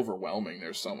 It's like overwhelming.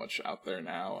 There's so much out there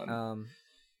now. And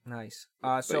nice.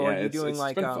 So are you doing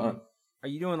are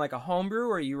you doing like a homebrew,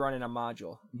 or are you running a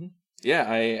module? Mm-hmm. Yeah,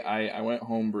 I went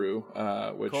homebrew,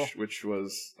 which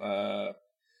was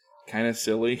kind of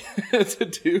silly to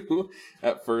do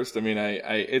at first. I mean,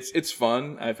 it's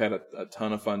fun. I've had a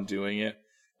ton of fun doing it,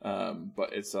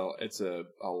 but it's a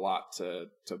lot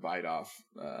to bite off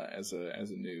as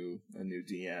a new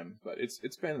DM. But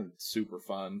it's been super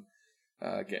fun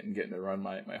getting to run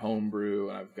my homebrew,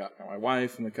 and I've got my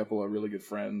wife and a couple of really good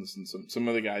friends and some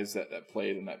of the guys that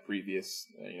played in that previous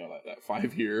that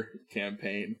 5-year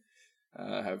campaign.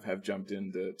 Have jumped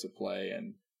in to play,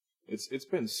 and it's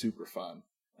been super fun.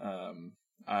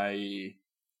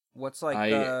 What's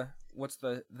the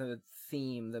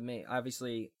theme?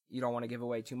 Obviously you don't want to give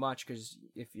away too much because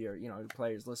if your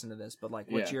players listen to this, but like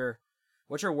what's your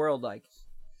world like?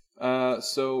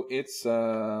 So it's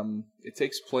it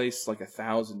takes place like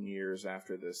 1,000 years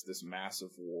after this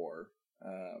massive war,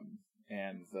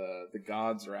 and the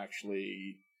gods are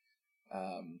actually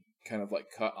kind of like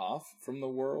cut off from the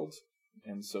world.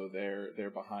 And so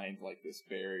they're behind like this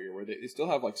barrier where they still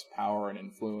have like power and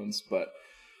influence, but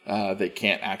they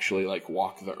can't actually like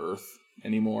walk the earth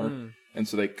anymore. And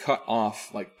so they cut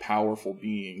off like powerful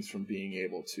beings from being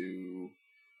able to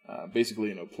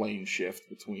basically plane shift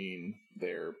between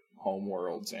their home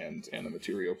worlds and the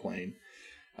material plane.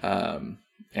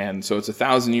 And so it's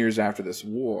 1,000 years after this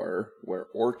war where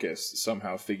Orcus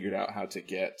somehow figured out how to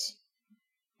get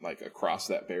like across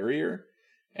that barrier.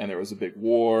 And there was a big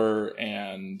war,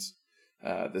 and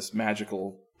this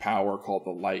magical power called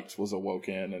the Light was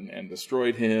awoken and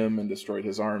destroyed him and destroyed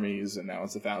his armies. And now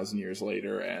it's 1,000 years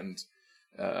later, and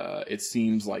it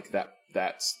seems like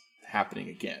that's happening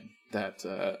again. That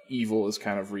evil is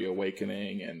kind of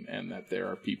reawakening, and that there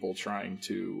are people trying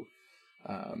to,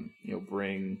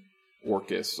 bring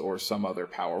Orcus or some other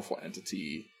powerful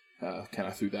entity kind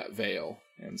of through that veil.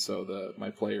 And so my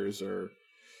players are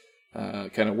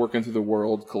kind of working through the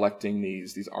world, collecting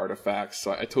these artifacts.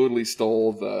 So I totally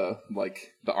stole the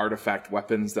artifact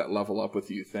weapons that level up with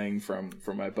you thing from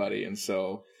my buddy, and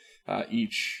so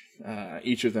each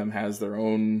of them has their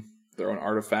own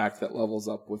artifact that levels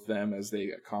up with them as they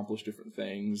accomplish different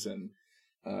things, and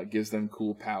gives them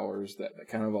cool powers that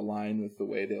kind of align with the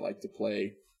way they like to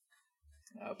play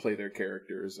their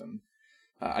characters. And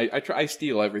I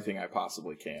steal everything I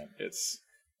possibly can. It's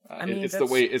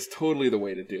totally the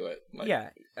way to do it.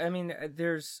 I mean,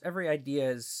 every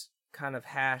idea is kind of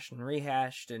hashed and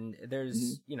rehashed, and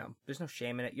there's there's no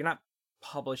shame in it. You're not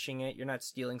publishing it. You're not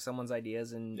stealing someone's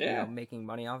ideas and making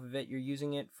money off of it. You're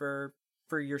using it for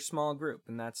your small group,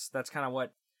 and that's kind of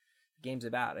what the game's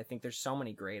about. I think there's so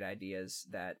many great ideas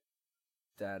that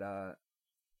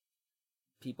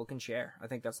people can share. I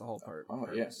think that's the whole part. Oh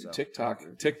yeah, so,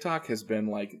 TikTok has been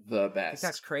like the best.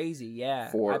 TikTok's crazy,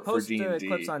 yeah. I post the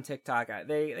clips on TikTok.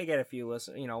 They get a few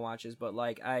watches, but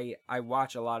like I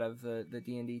watch a lot of the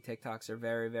D&D TikToks. Are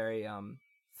very very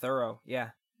thorough. Yeah.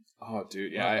 Oh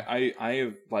dude, yeah. I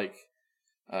have like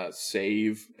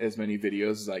save as many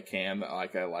videos as I can that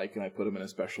I like, and I put them in a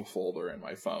special folder in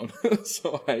my phone,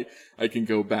 so I can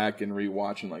go back and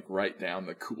rewatch and like write down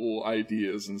the cool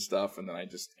ideas and stuff, and then I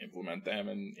just implement them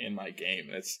in my game.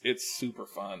 And it's super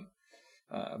fun.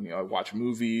 I watch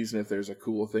movies, and if there's a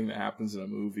cool thing that happens in a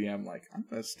movie, I'm like, I'm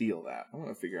gonna steal that. I want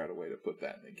to figure out a way to put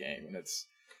that in the game, and it's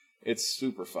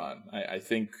super fun. I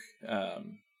think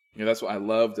that's what I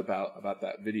loved about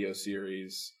that video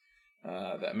series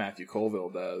that Matthew Colville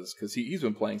does, because he's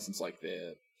been playing since like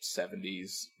the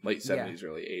 70s, late 70s,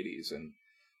 early 80s, and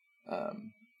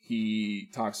he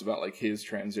talks about like his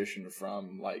transition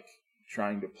from like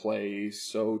trying to play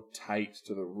so tight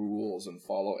to the rules and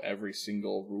follow every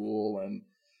single rule, and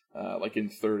like in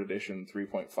 3rd edition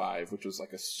 3.5, which was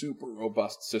like a super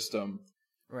robust system,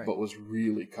 right, but was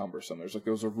really cumbersome.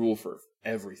 There was a rule for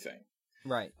everything.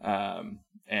 Right.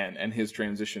 And his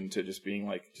transition to just being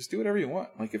like, just do whatever you want.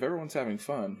 Like, if everyone's having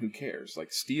fun, who cares?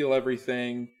 Like, steal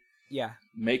everything. Yeah.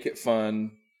 Make it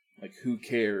fun. Like, who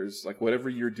cares? Like, whatever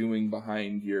you're doing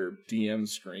behind your DM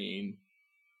screen,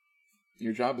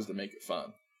 your job is to make it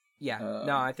fun. Yeah.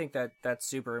 No, I think that's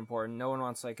super important. No one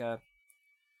wants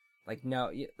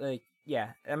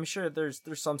yeah. I'm sure there's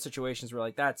some situations where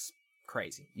like, that's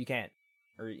crazy. You can't,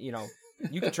 or, you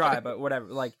can try, but whatever.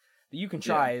 Like, you can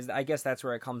try is, I guess that's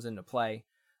where it comes into play.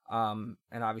 And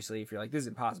obviously if you're like, this is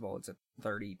impossible, it's a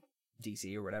 30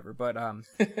 DC or whatever. But no,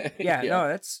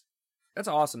 that's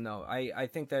awesome though. I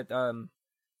think that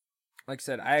like I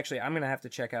said, I'm gonna have to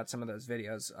check out some of those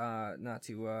videos. I'm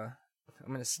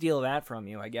gonna steal that from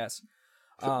you, I guess.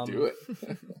 Do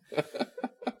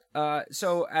it.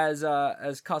 So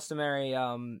as customary,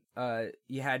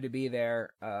 you had to be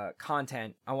there,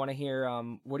 content. I want to hear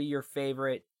what are your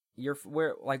favorite,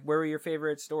 where were your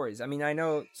favorite stories? I mean, I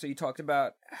know, so you talked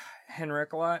about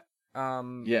Henrik a lot.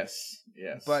 Yes.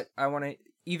 But I want to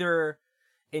either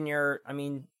in your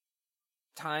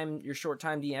short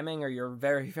time DMing or your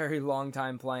very, very long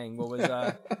time playing. What was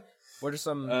what are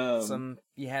some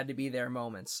you had to be there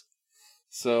moments?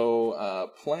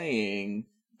 So playing,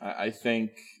 I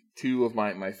think two of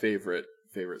my favorite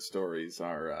stories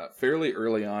are fairly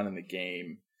early on in the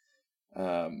game,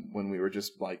 when we were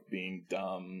just like being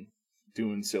dumb,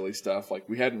 doing silly stuff. Like,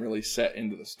 we hadn't really set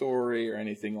into the story or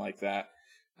anything like that.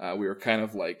 We were kind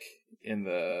of like in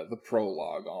the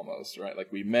prologue almost, right?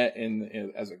 Like, we met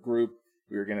in as a group.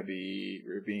 We were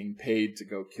being paid to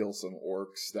go kill some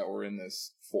orcs that were in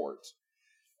this fort.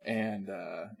 And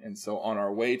so on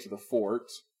our way to the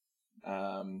fort,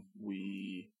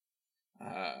 we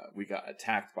got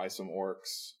attacked by some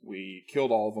orcs. We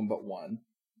killed all of them but one,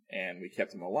 and we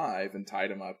kept him alive and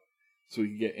tied him up so we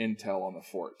could get intel on the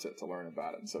fort to learn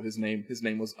about it. And so his name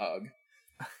was Ugg.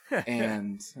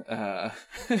 And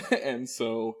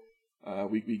so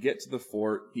we get to the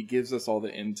fort. He gives us all the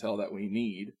intel that we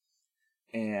need.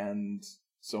 And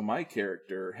so my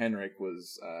character, Henrik,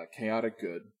 was chaotic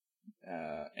good.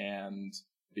 And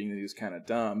being that he was kind of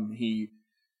dumb, he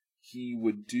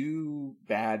would do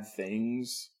bad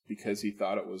things because he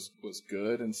thought it was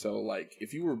good. And so, like,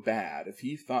 if you were bad, if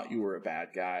he thought you were a bad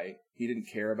guy, he didn't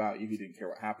care about you, he didn't care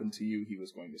what happened to you, he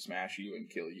was going to smash you and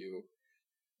kill you,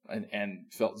 and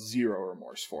felt zero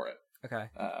remorse for it. Okay.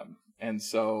 And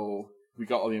so we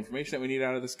got all the information that we need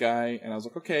out of this guy, and I was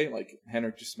like, okay, like,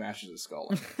 Henrik just smashes his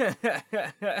skull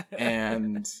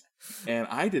in. and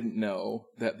I didn't know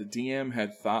that the DM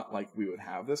had thought like we would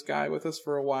have this guy with us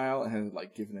for a while, and had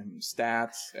like given him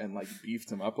stats and like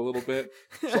beefed him up a little bit.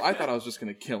 So I thought I was just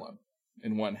gonna kill him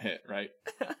in one hit, right?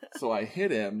 So I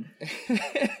hit him,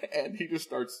 and he just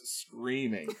starts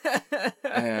screaming,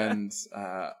 and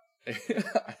I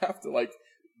have to like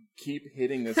keep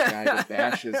hitting this guy to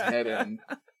bash his head in.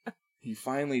 He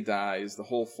finally dies. The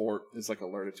whole fort is like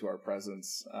alerted to our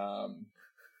presence.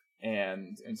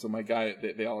 And so my guy,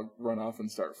 they all run off and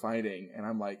start fighting. And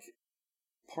I'm like,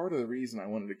 part of the reason I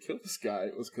wanted to kill this guy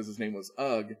was because his name was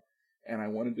Ugg, and I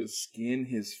wanted to skin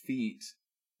his feet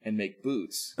and make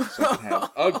boots so I could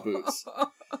have Ugg boots.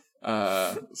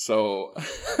 So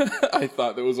I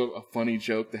thought that was a funny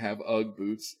joke to have Ugg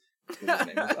boots because his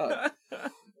name was Ugg.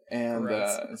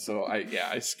 And so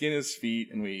I skin his feet,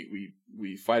 and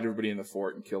we fight everybody in the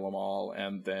fort and kill them all.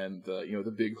 And then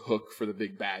the big hook for the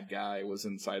big bad guy was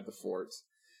inside the fort.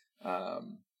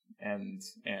 And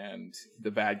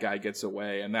the bad guy gets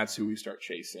away, and that's who we start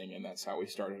chasing, and that's how we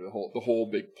started the whole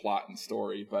big plot and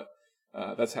story. But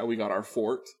that's how we got our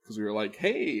fort, because we were like,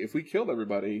 hey, if we killed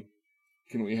everybody,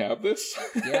 can we have this?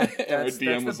 Yeah, that's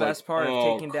the best part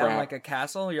of taking down like a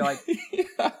castle. You're like,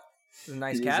 yeah. It's a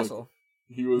nice castle.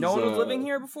 No one was living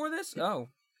here before this? Oh.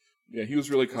 Yeah, he was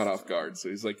really caught off guard. So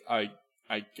he's like, I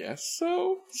I guess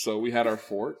so. So we had our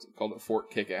fort, called it Fort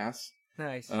Kick-Ass.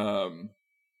 Nice. And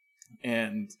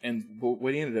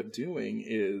what he ended up doing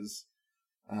is,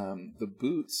 the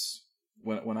boots,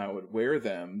 when I would wear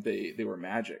them, they were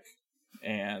magic,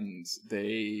 and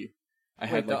I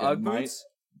had the like UGG boots?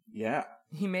 Yeah.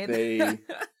 He made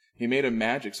he made a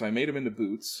magic, so I made them into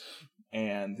boots,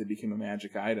 and they became a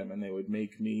magic item, and they would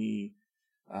make me.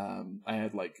 I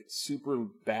had like super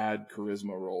bad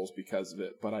charisma rolls because of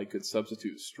it, but I could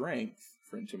substitute strength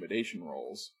for intimidation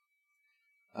rolls.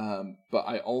 But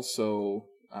I also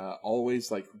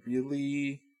always, like,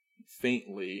 really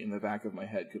faintly in the back of my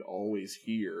head could always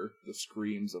hear the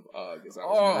screams of Ugg as I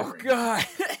was murdering him. God.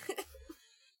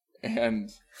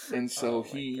 And so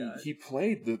he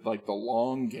played the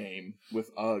long game with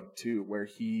Ugg too, where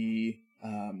he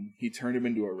turned him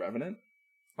into a revenant.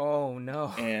 Oh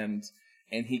no.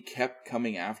 And he kept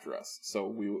coming after us. So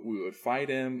we would fight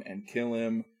him and kill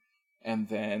him, and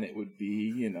then it would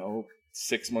be,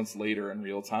 6 months later in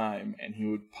real time, and he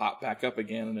would pop back up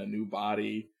again in a new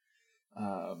body.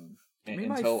 Give me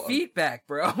my feet back,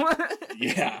 bro.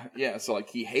 Yeah. So like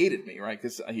he hated me, right?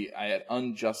 Because I had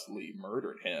unjustly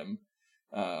murdered him,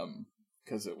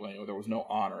 because there was no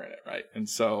honor in it, right? And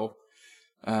so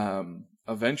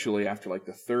eventually, after like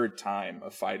the third time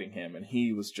of fighting him, and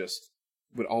he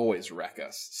would always wreck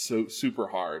us so super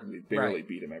hard. We barely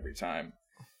beat him every time.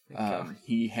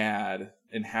 He had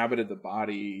inhabited the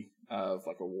body of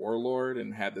like a warlord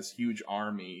and had this huge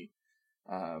army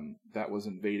that was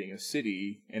invading a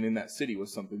city, and in that city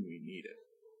was something we needed.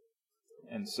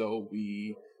 And so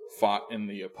we fought in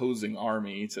the opposing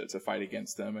army to fight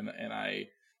against them, and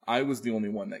I was the only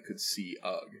one that could see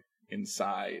Ugg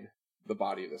inside the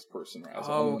body of this person. Right?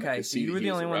 Okay, so you were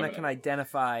the only one that can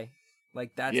identify,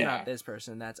 like, that's not this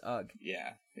person, that's Ugg.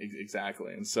 Yeah,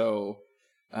 exactly. And so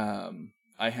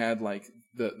I had like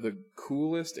the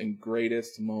coolest and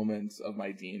greatest moments of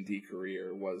my D&D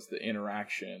career was the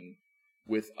interaction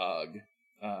with Ugg,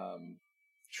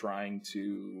 trying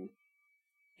to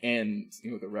end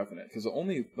the Revenant, because the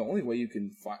only way you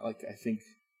can I think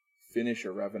finish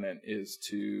a Revenant is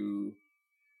they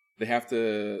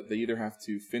either have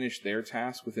to finish their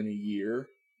task within a year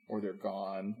or they're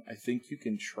gone. I think you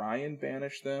can try and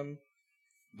banish them,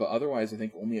 but otherwise I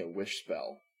think only a wish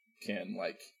spell can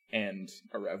like end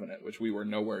a Revenant, which we were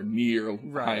nowhere near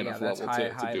high enough level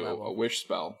to do a wish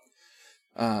spell.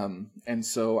 And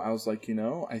so I was like,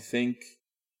 I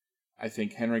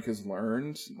think Henrik has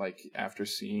learned, like, after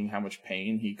seeing how much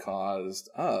pain he caused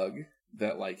Ugg,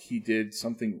 that like he did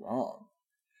something wrong.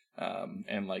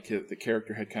 And like the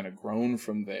character had kind of grown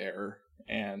from there,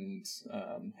 and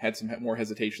had some more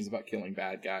hesitations about killing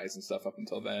bad guys and stuff up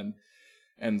until then.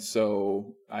 And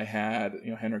so I had,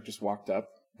 Henrik just walked up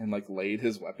and like laid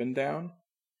his weapon down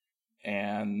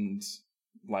and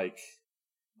like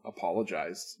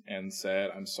apologized and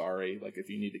said, "I'm sorry, like, if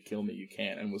you need to kill me, you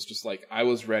can," and was just like, I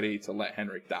was ready to let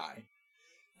Henrik die,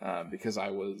 because I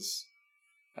was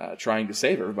trying to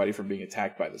save everybody from being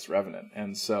attacked by this Revenant.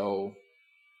 And so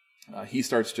he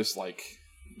starts just like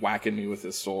whacking me with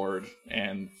his sword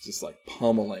and just like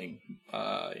pummeling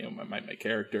my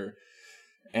character,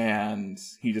 and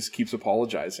he just keeps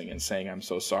apologizing and saying, I'm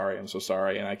so sorry,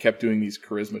 and I kept doing these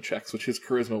charisma checks, which his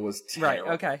charisma was terrible.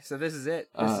 Right, okay, so this is it.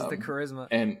 This is the charisma.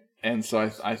 And so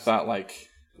I thought, like,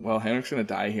 well, Henrik's gonna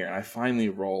die here, and I finally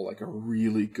roll like a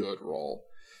really good roll.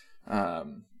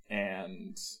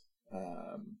 And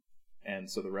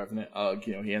so the Revenant Ugg,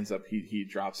 he ends up, he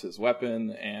drops his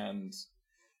weapon and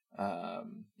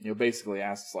basically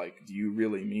asks, like, do you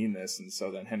really mean this? And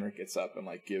so then Henrik gets up and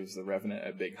like gives the Revenant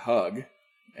a big hug,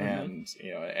 and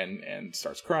and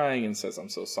starts crying and says, I'm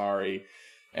so sorry,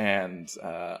 and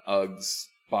Ugg's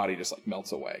body just like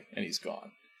melts away and he's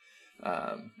gone.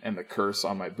 And the curse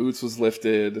on my boots was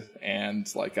lifted, and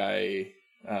like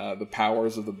the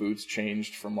powers of the boots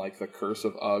changed from like the curse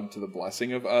of Ugg to the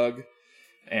blessing of Ugg,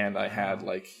 and I had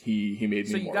like he made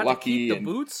me more lucky. To keep the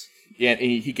boots? Yeah, and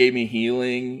he gave me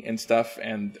healing and stuff,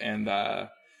 and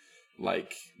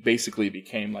like basically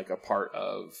became like a part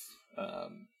of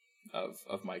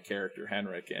my character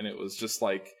Henrik, and it was just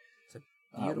like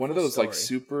one of those story. Like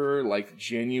super like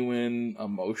genuine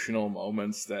emotional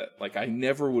moments that like I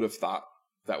never would have thought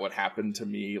that would happen to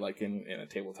me like in a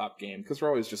tabletop game, because we're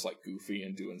always just like goofy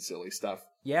and doing silly stuff.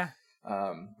 Yeah.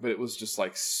 But it was just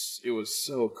like it was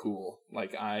so cool.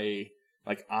 Like I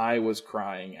was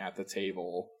crying at the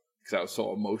table because I was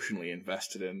so emotionally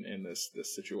invested in this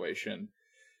situation.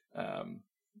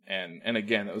 And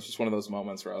again, it was just one of those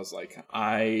moments where I was like,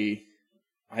 I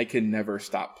can never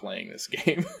stop playing this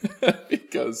game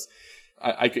because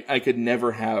I could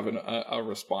never have a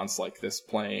response like this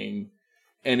playing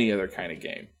any other kind of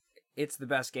game. It's the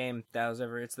best game that was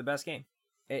ever. It's the best game.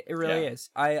 It really is.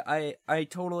 I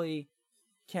totally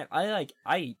can't. I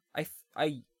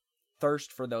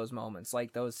thirst for those moments,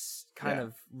 like those kind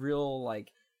of real, like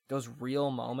those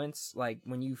real moments, like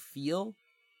when you feel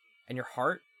in your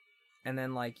heart, and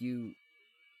then like you,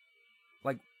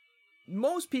 like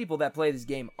most people that play this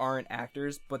game aren't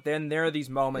actors, but then there are these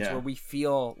moments where we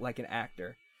feel like an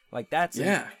actor. Like that's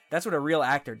what a real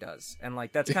actor does, and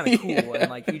like that's kind of cool, and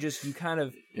like you kind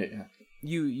of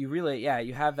you really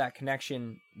you have that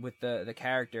connection with the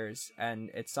characters, and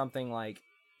it's something like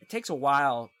it takes a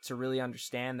while to really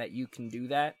understand that you can do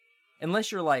that, unless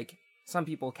you're like some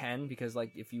people can, because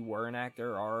like if you were an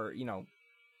actor or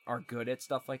are good at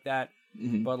stuff like that,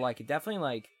 but like it definitely,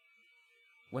 like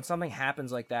when something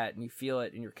happens like that and you feel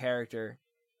it in your character,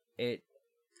 it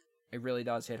really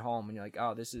does hit home, and you're like,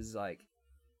 oh, this is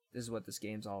what this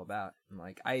game's all about. And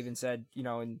like I even said,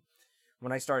 and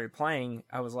when I started playing,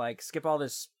 I was like, skip all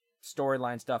this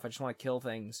storyline stuff. I just want to kill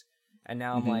things. And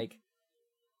now I'm like,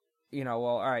 well,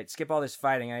 all right, skip all this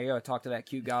fighting. I go talk to that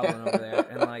cute goblin over there.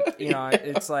 And like,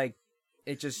 it's like,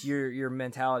 it just your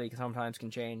mentality sometimes can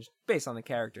change based on the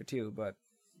character too. But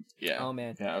oh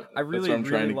man, I really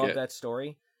love that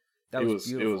story. That was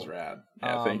beautiful. It was rad.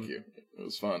 Yeah, thank you. It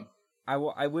was fun. I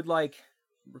would like,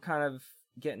 we're kind of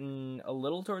getting a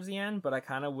little towards the end, but I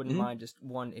kind of wouldn't mind just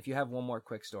one. If you have one more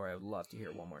quick story, I would love to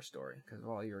hear one more story because of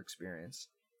all your experience.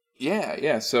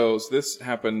 Yeah. So this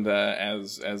happened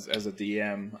as a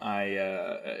DM.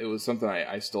 It was something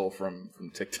I stole from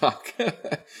TikTok,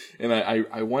 and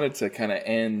I wanted to kind of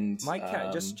end.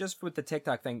 Just with the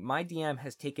TikTok thing, my DM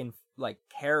has taken like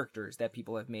characters that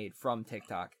people have made from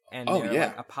TikTok, and they're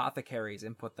like apothecaries,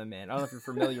 and put them in. I don't know if you're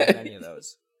familiar with any of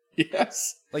those.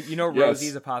 Yes. Like,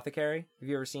 Rosie's Apothecary? Have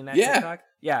you ever seen that TikTok?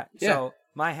 Yeah. So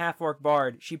my half-orc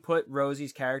bard, she put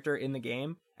Rosie's character in the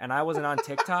game, and I wasn't on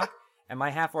TikTok, and my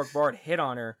half-orc bard hit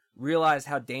on her, realized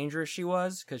how dangerous she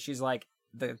was, because she's like,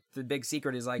 the big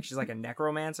secret is like, she's like a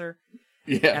necromancer.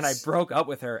 Yes. And I broke up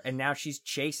with her, and now she's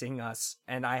chasing us,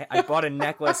 and I bought a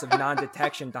necklace of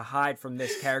non-detection to hide from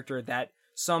this character that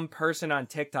some person on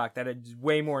TikTok that is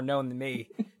way more known than me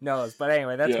knows. But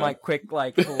anyway, that's my quick,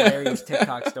 like, hilarious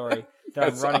TikTok story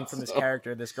that I'm running from this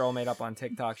character this girl made up on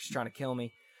TikTok. She's trying to kill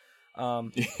me.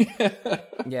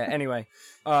 Anyway.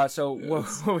 So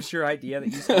what was your idea that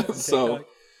you said from TikTok?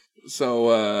 So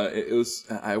it was,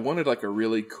 I wanted like a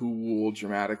really cool,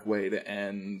 dramatic way to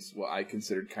end what I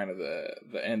considered kind of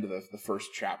the end of the first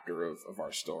chapter of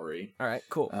our story. All right,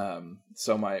 cool.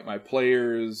 So my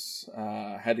players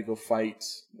had to go fight.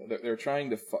 They're trying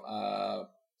to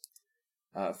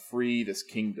free this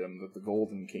kingdom, the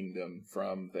Golden Kingdom,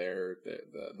 from the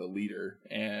leader,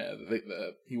 and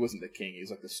he wasn't the king. He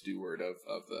was like the steward of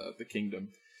the kingdom.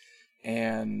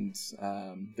 And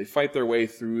they fight their way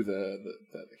through the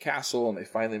castle, and they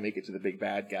finally make it to the big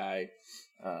bad guy,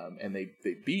 and they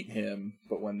beat him.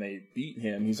 But when they beat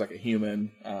him, he's like a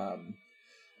human.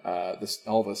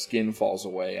 All the skin falls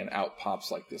away, and out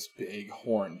pops like this big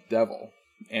horned devil,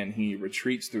 and he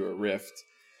retreats through a rift.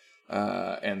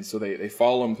 And so they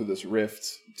follow him through this rift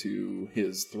to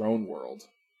his throne world,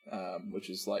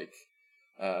 which is like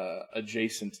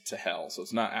adjacent to hell. So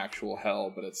it's not actual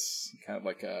hell, but it's kind of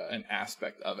like an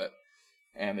aspect of it.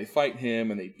 And they fight him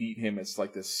and they beat him. It's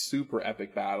like this super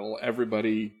epic battle.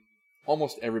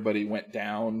 Almost everybody went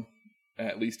down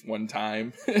at least one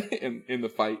time in the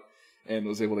fight and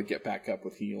was able to get back up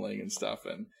with healing and stuff.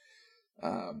 And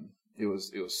it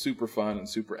was super fun and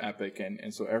super epic.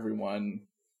 And so everyone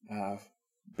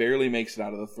barely makes it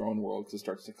out of the throne world because it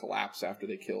starts to collapse after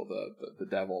they kill the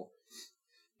devil.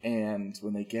 And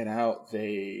when they get out,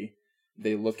 they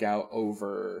look out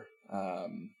over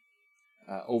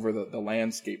the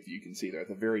landscape that you can see. They're at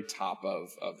the very top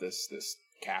of this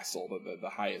castle, the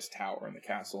highest tower in the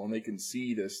castle, and they can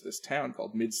see this town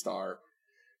called Midstar.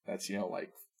 That's like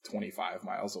 25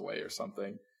 miles away or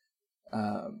something.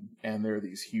 And there are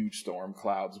these huge storm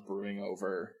clouds brewing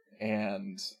over,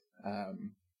 and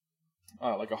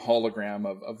like a hologram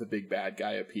of the big bad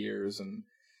guy appears,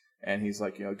 and he's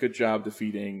like, good job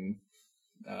defeating,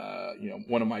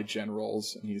 one of my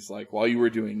generals. And he's like, while you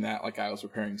were doing that, like I was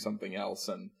preparing something else.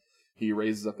 And he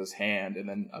raises up his hand, and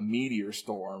then a meteor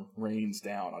storm rains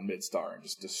down on Midstar and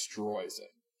just destroys it.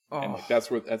 Oh. And like that's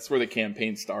where the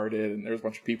campaign started. And there's a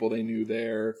bunch of people they knew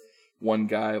there. One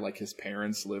guy, like his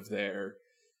parents lived there,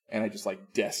 and I just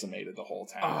like decimated the whole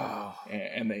town. Oh.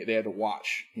 And they had to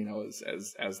watch,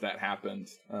 as that happened.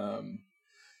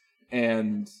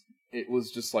 And it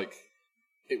was just like,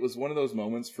 it was one of those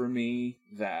moments for me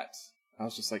that I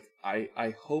was just like,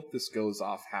 I hope this goes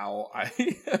off how I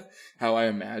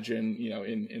imagine,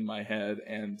 in my head,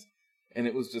 and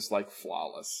it was just like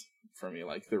flawless for me.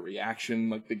 Like the reaction,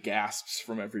 like the gasps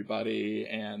from everybody,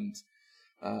 and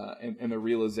the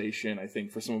realization, I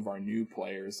think, for some of our new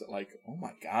players that like, oh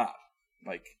my god,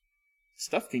 like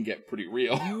stuff can get pretty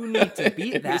real. You need to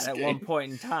beat that at one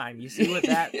point in time. You see what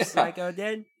that psycho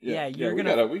did? Yeah, we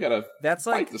gotta that's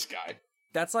fight like this guy.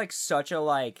 That's like such a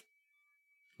like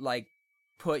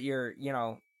put your,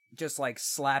 just like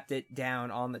slapped it down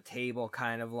on the table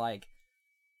kind of like,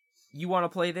 you want to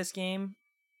play this game?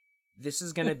 This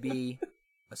is going to be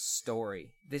a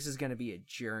story. This is going to be a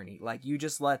journey. Like, you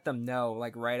just let them know,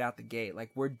 like, right out the gate,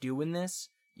 like, we're doing this.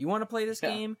 You want to play this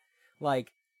game?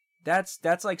 Like, that's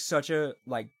like such a,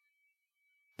 like,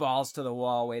 balls to the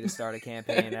wall way to start a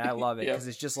campaign. And I love it because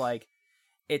it's just like,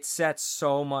 it sets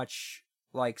so much,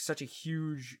 like, such a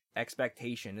huge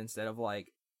expectation instead of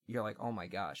like, you're like, oh my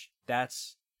gosh,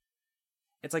 it's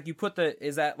like you put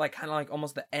is that like kind of like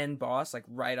almost the end boss, like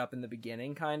right up in the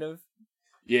beginning kind of?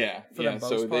 Yeah.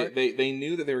 So they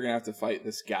knew that they were going to have to fight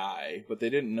this guy, but they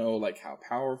didn't know like how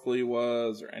powerful he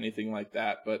was or anything like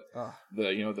that. But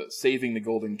the saving the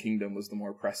Golden Kingdom was the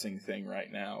more pressing thing right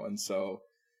now. And so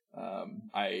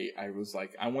I was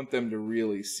like, I want them to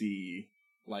really see,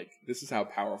 like, this is how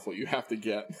powerful you have to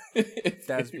get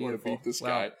if you want to beat this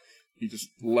guy. He just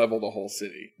leveled the whole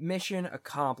city. Mission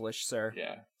accomplished, sir.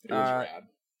 Yeah, it was rad.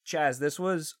 Chaz, this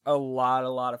was a lot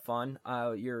of fun.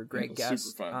 You're a great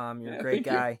guest. Super fun. You're a great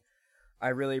guy. I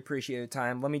really appreciate the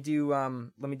time. Let me do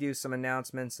some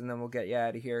announcements and then we'll get you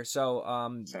out of here. So,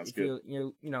 sounds good.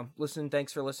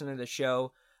 Thanks for listening to the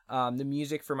show. The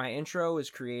music for my intro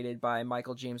is created by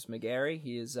Michael James McGarry.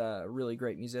 He is a really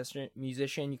great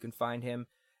musician. You can find him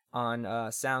on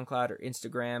SoundCloud or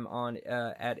Instagram on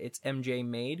at It's MJ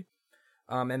Made.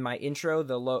 And my intro,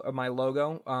 my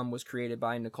logo, was created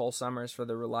by Nicole Summers for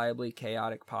the Reliably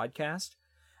Chaotic podcast.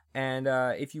 And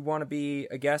if you want to be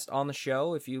a guest on the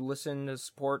show, if you listen to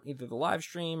support either the live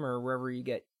stream or wherever you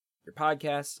get your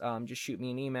podcasts, just shoot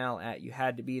me an email at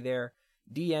youhadtobethere,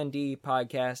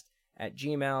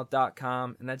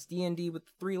 dndpodcast@gmail.com. And that's DND with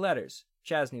 3 letters.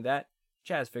 Chaz knew that.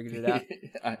 Chaz figured it out.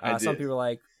 I some people are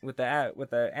like, with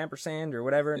the ampersand or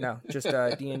whatever. No, just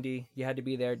DND. You had to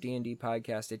be there.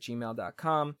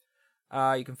 dndpodcast@gmail.com.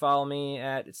 You can follow me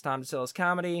at It's Time to Sell Us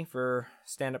Comedy for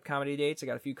stand-up comedy dates. I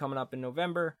got a few coming up in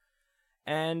November.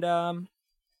 And, yeah,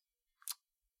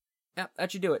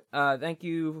 that should do it. Thank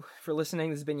you for listening.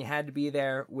 This has been You Had to Be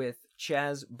There with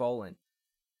Chaz Bolin.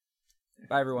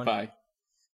 Bye, everyone. Bye.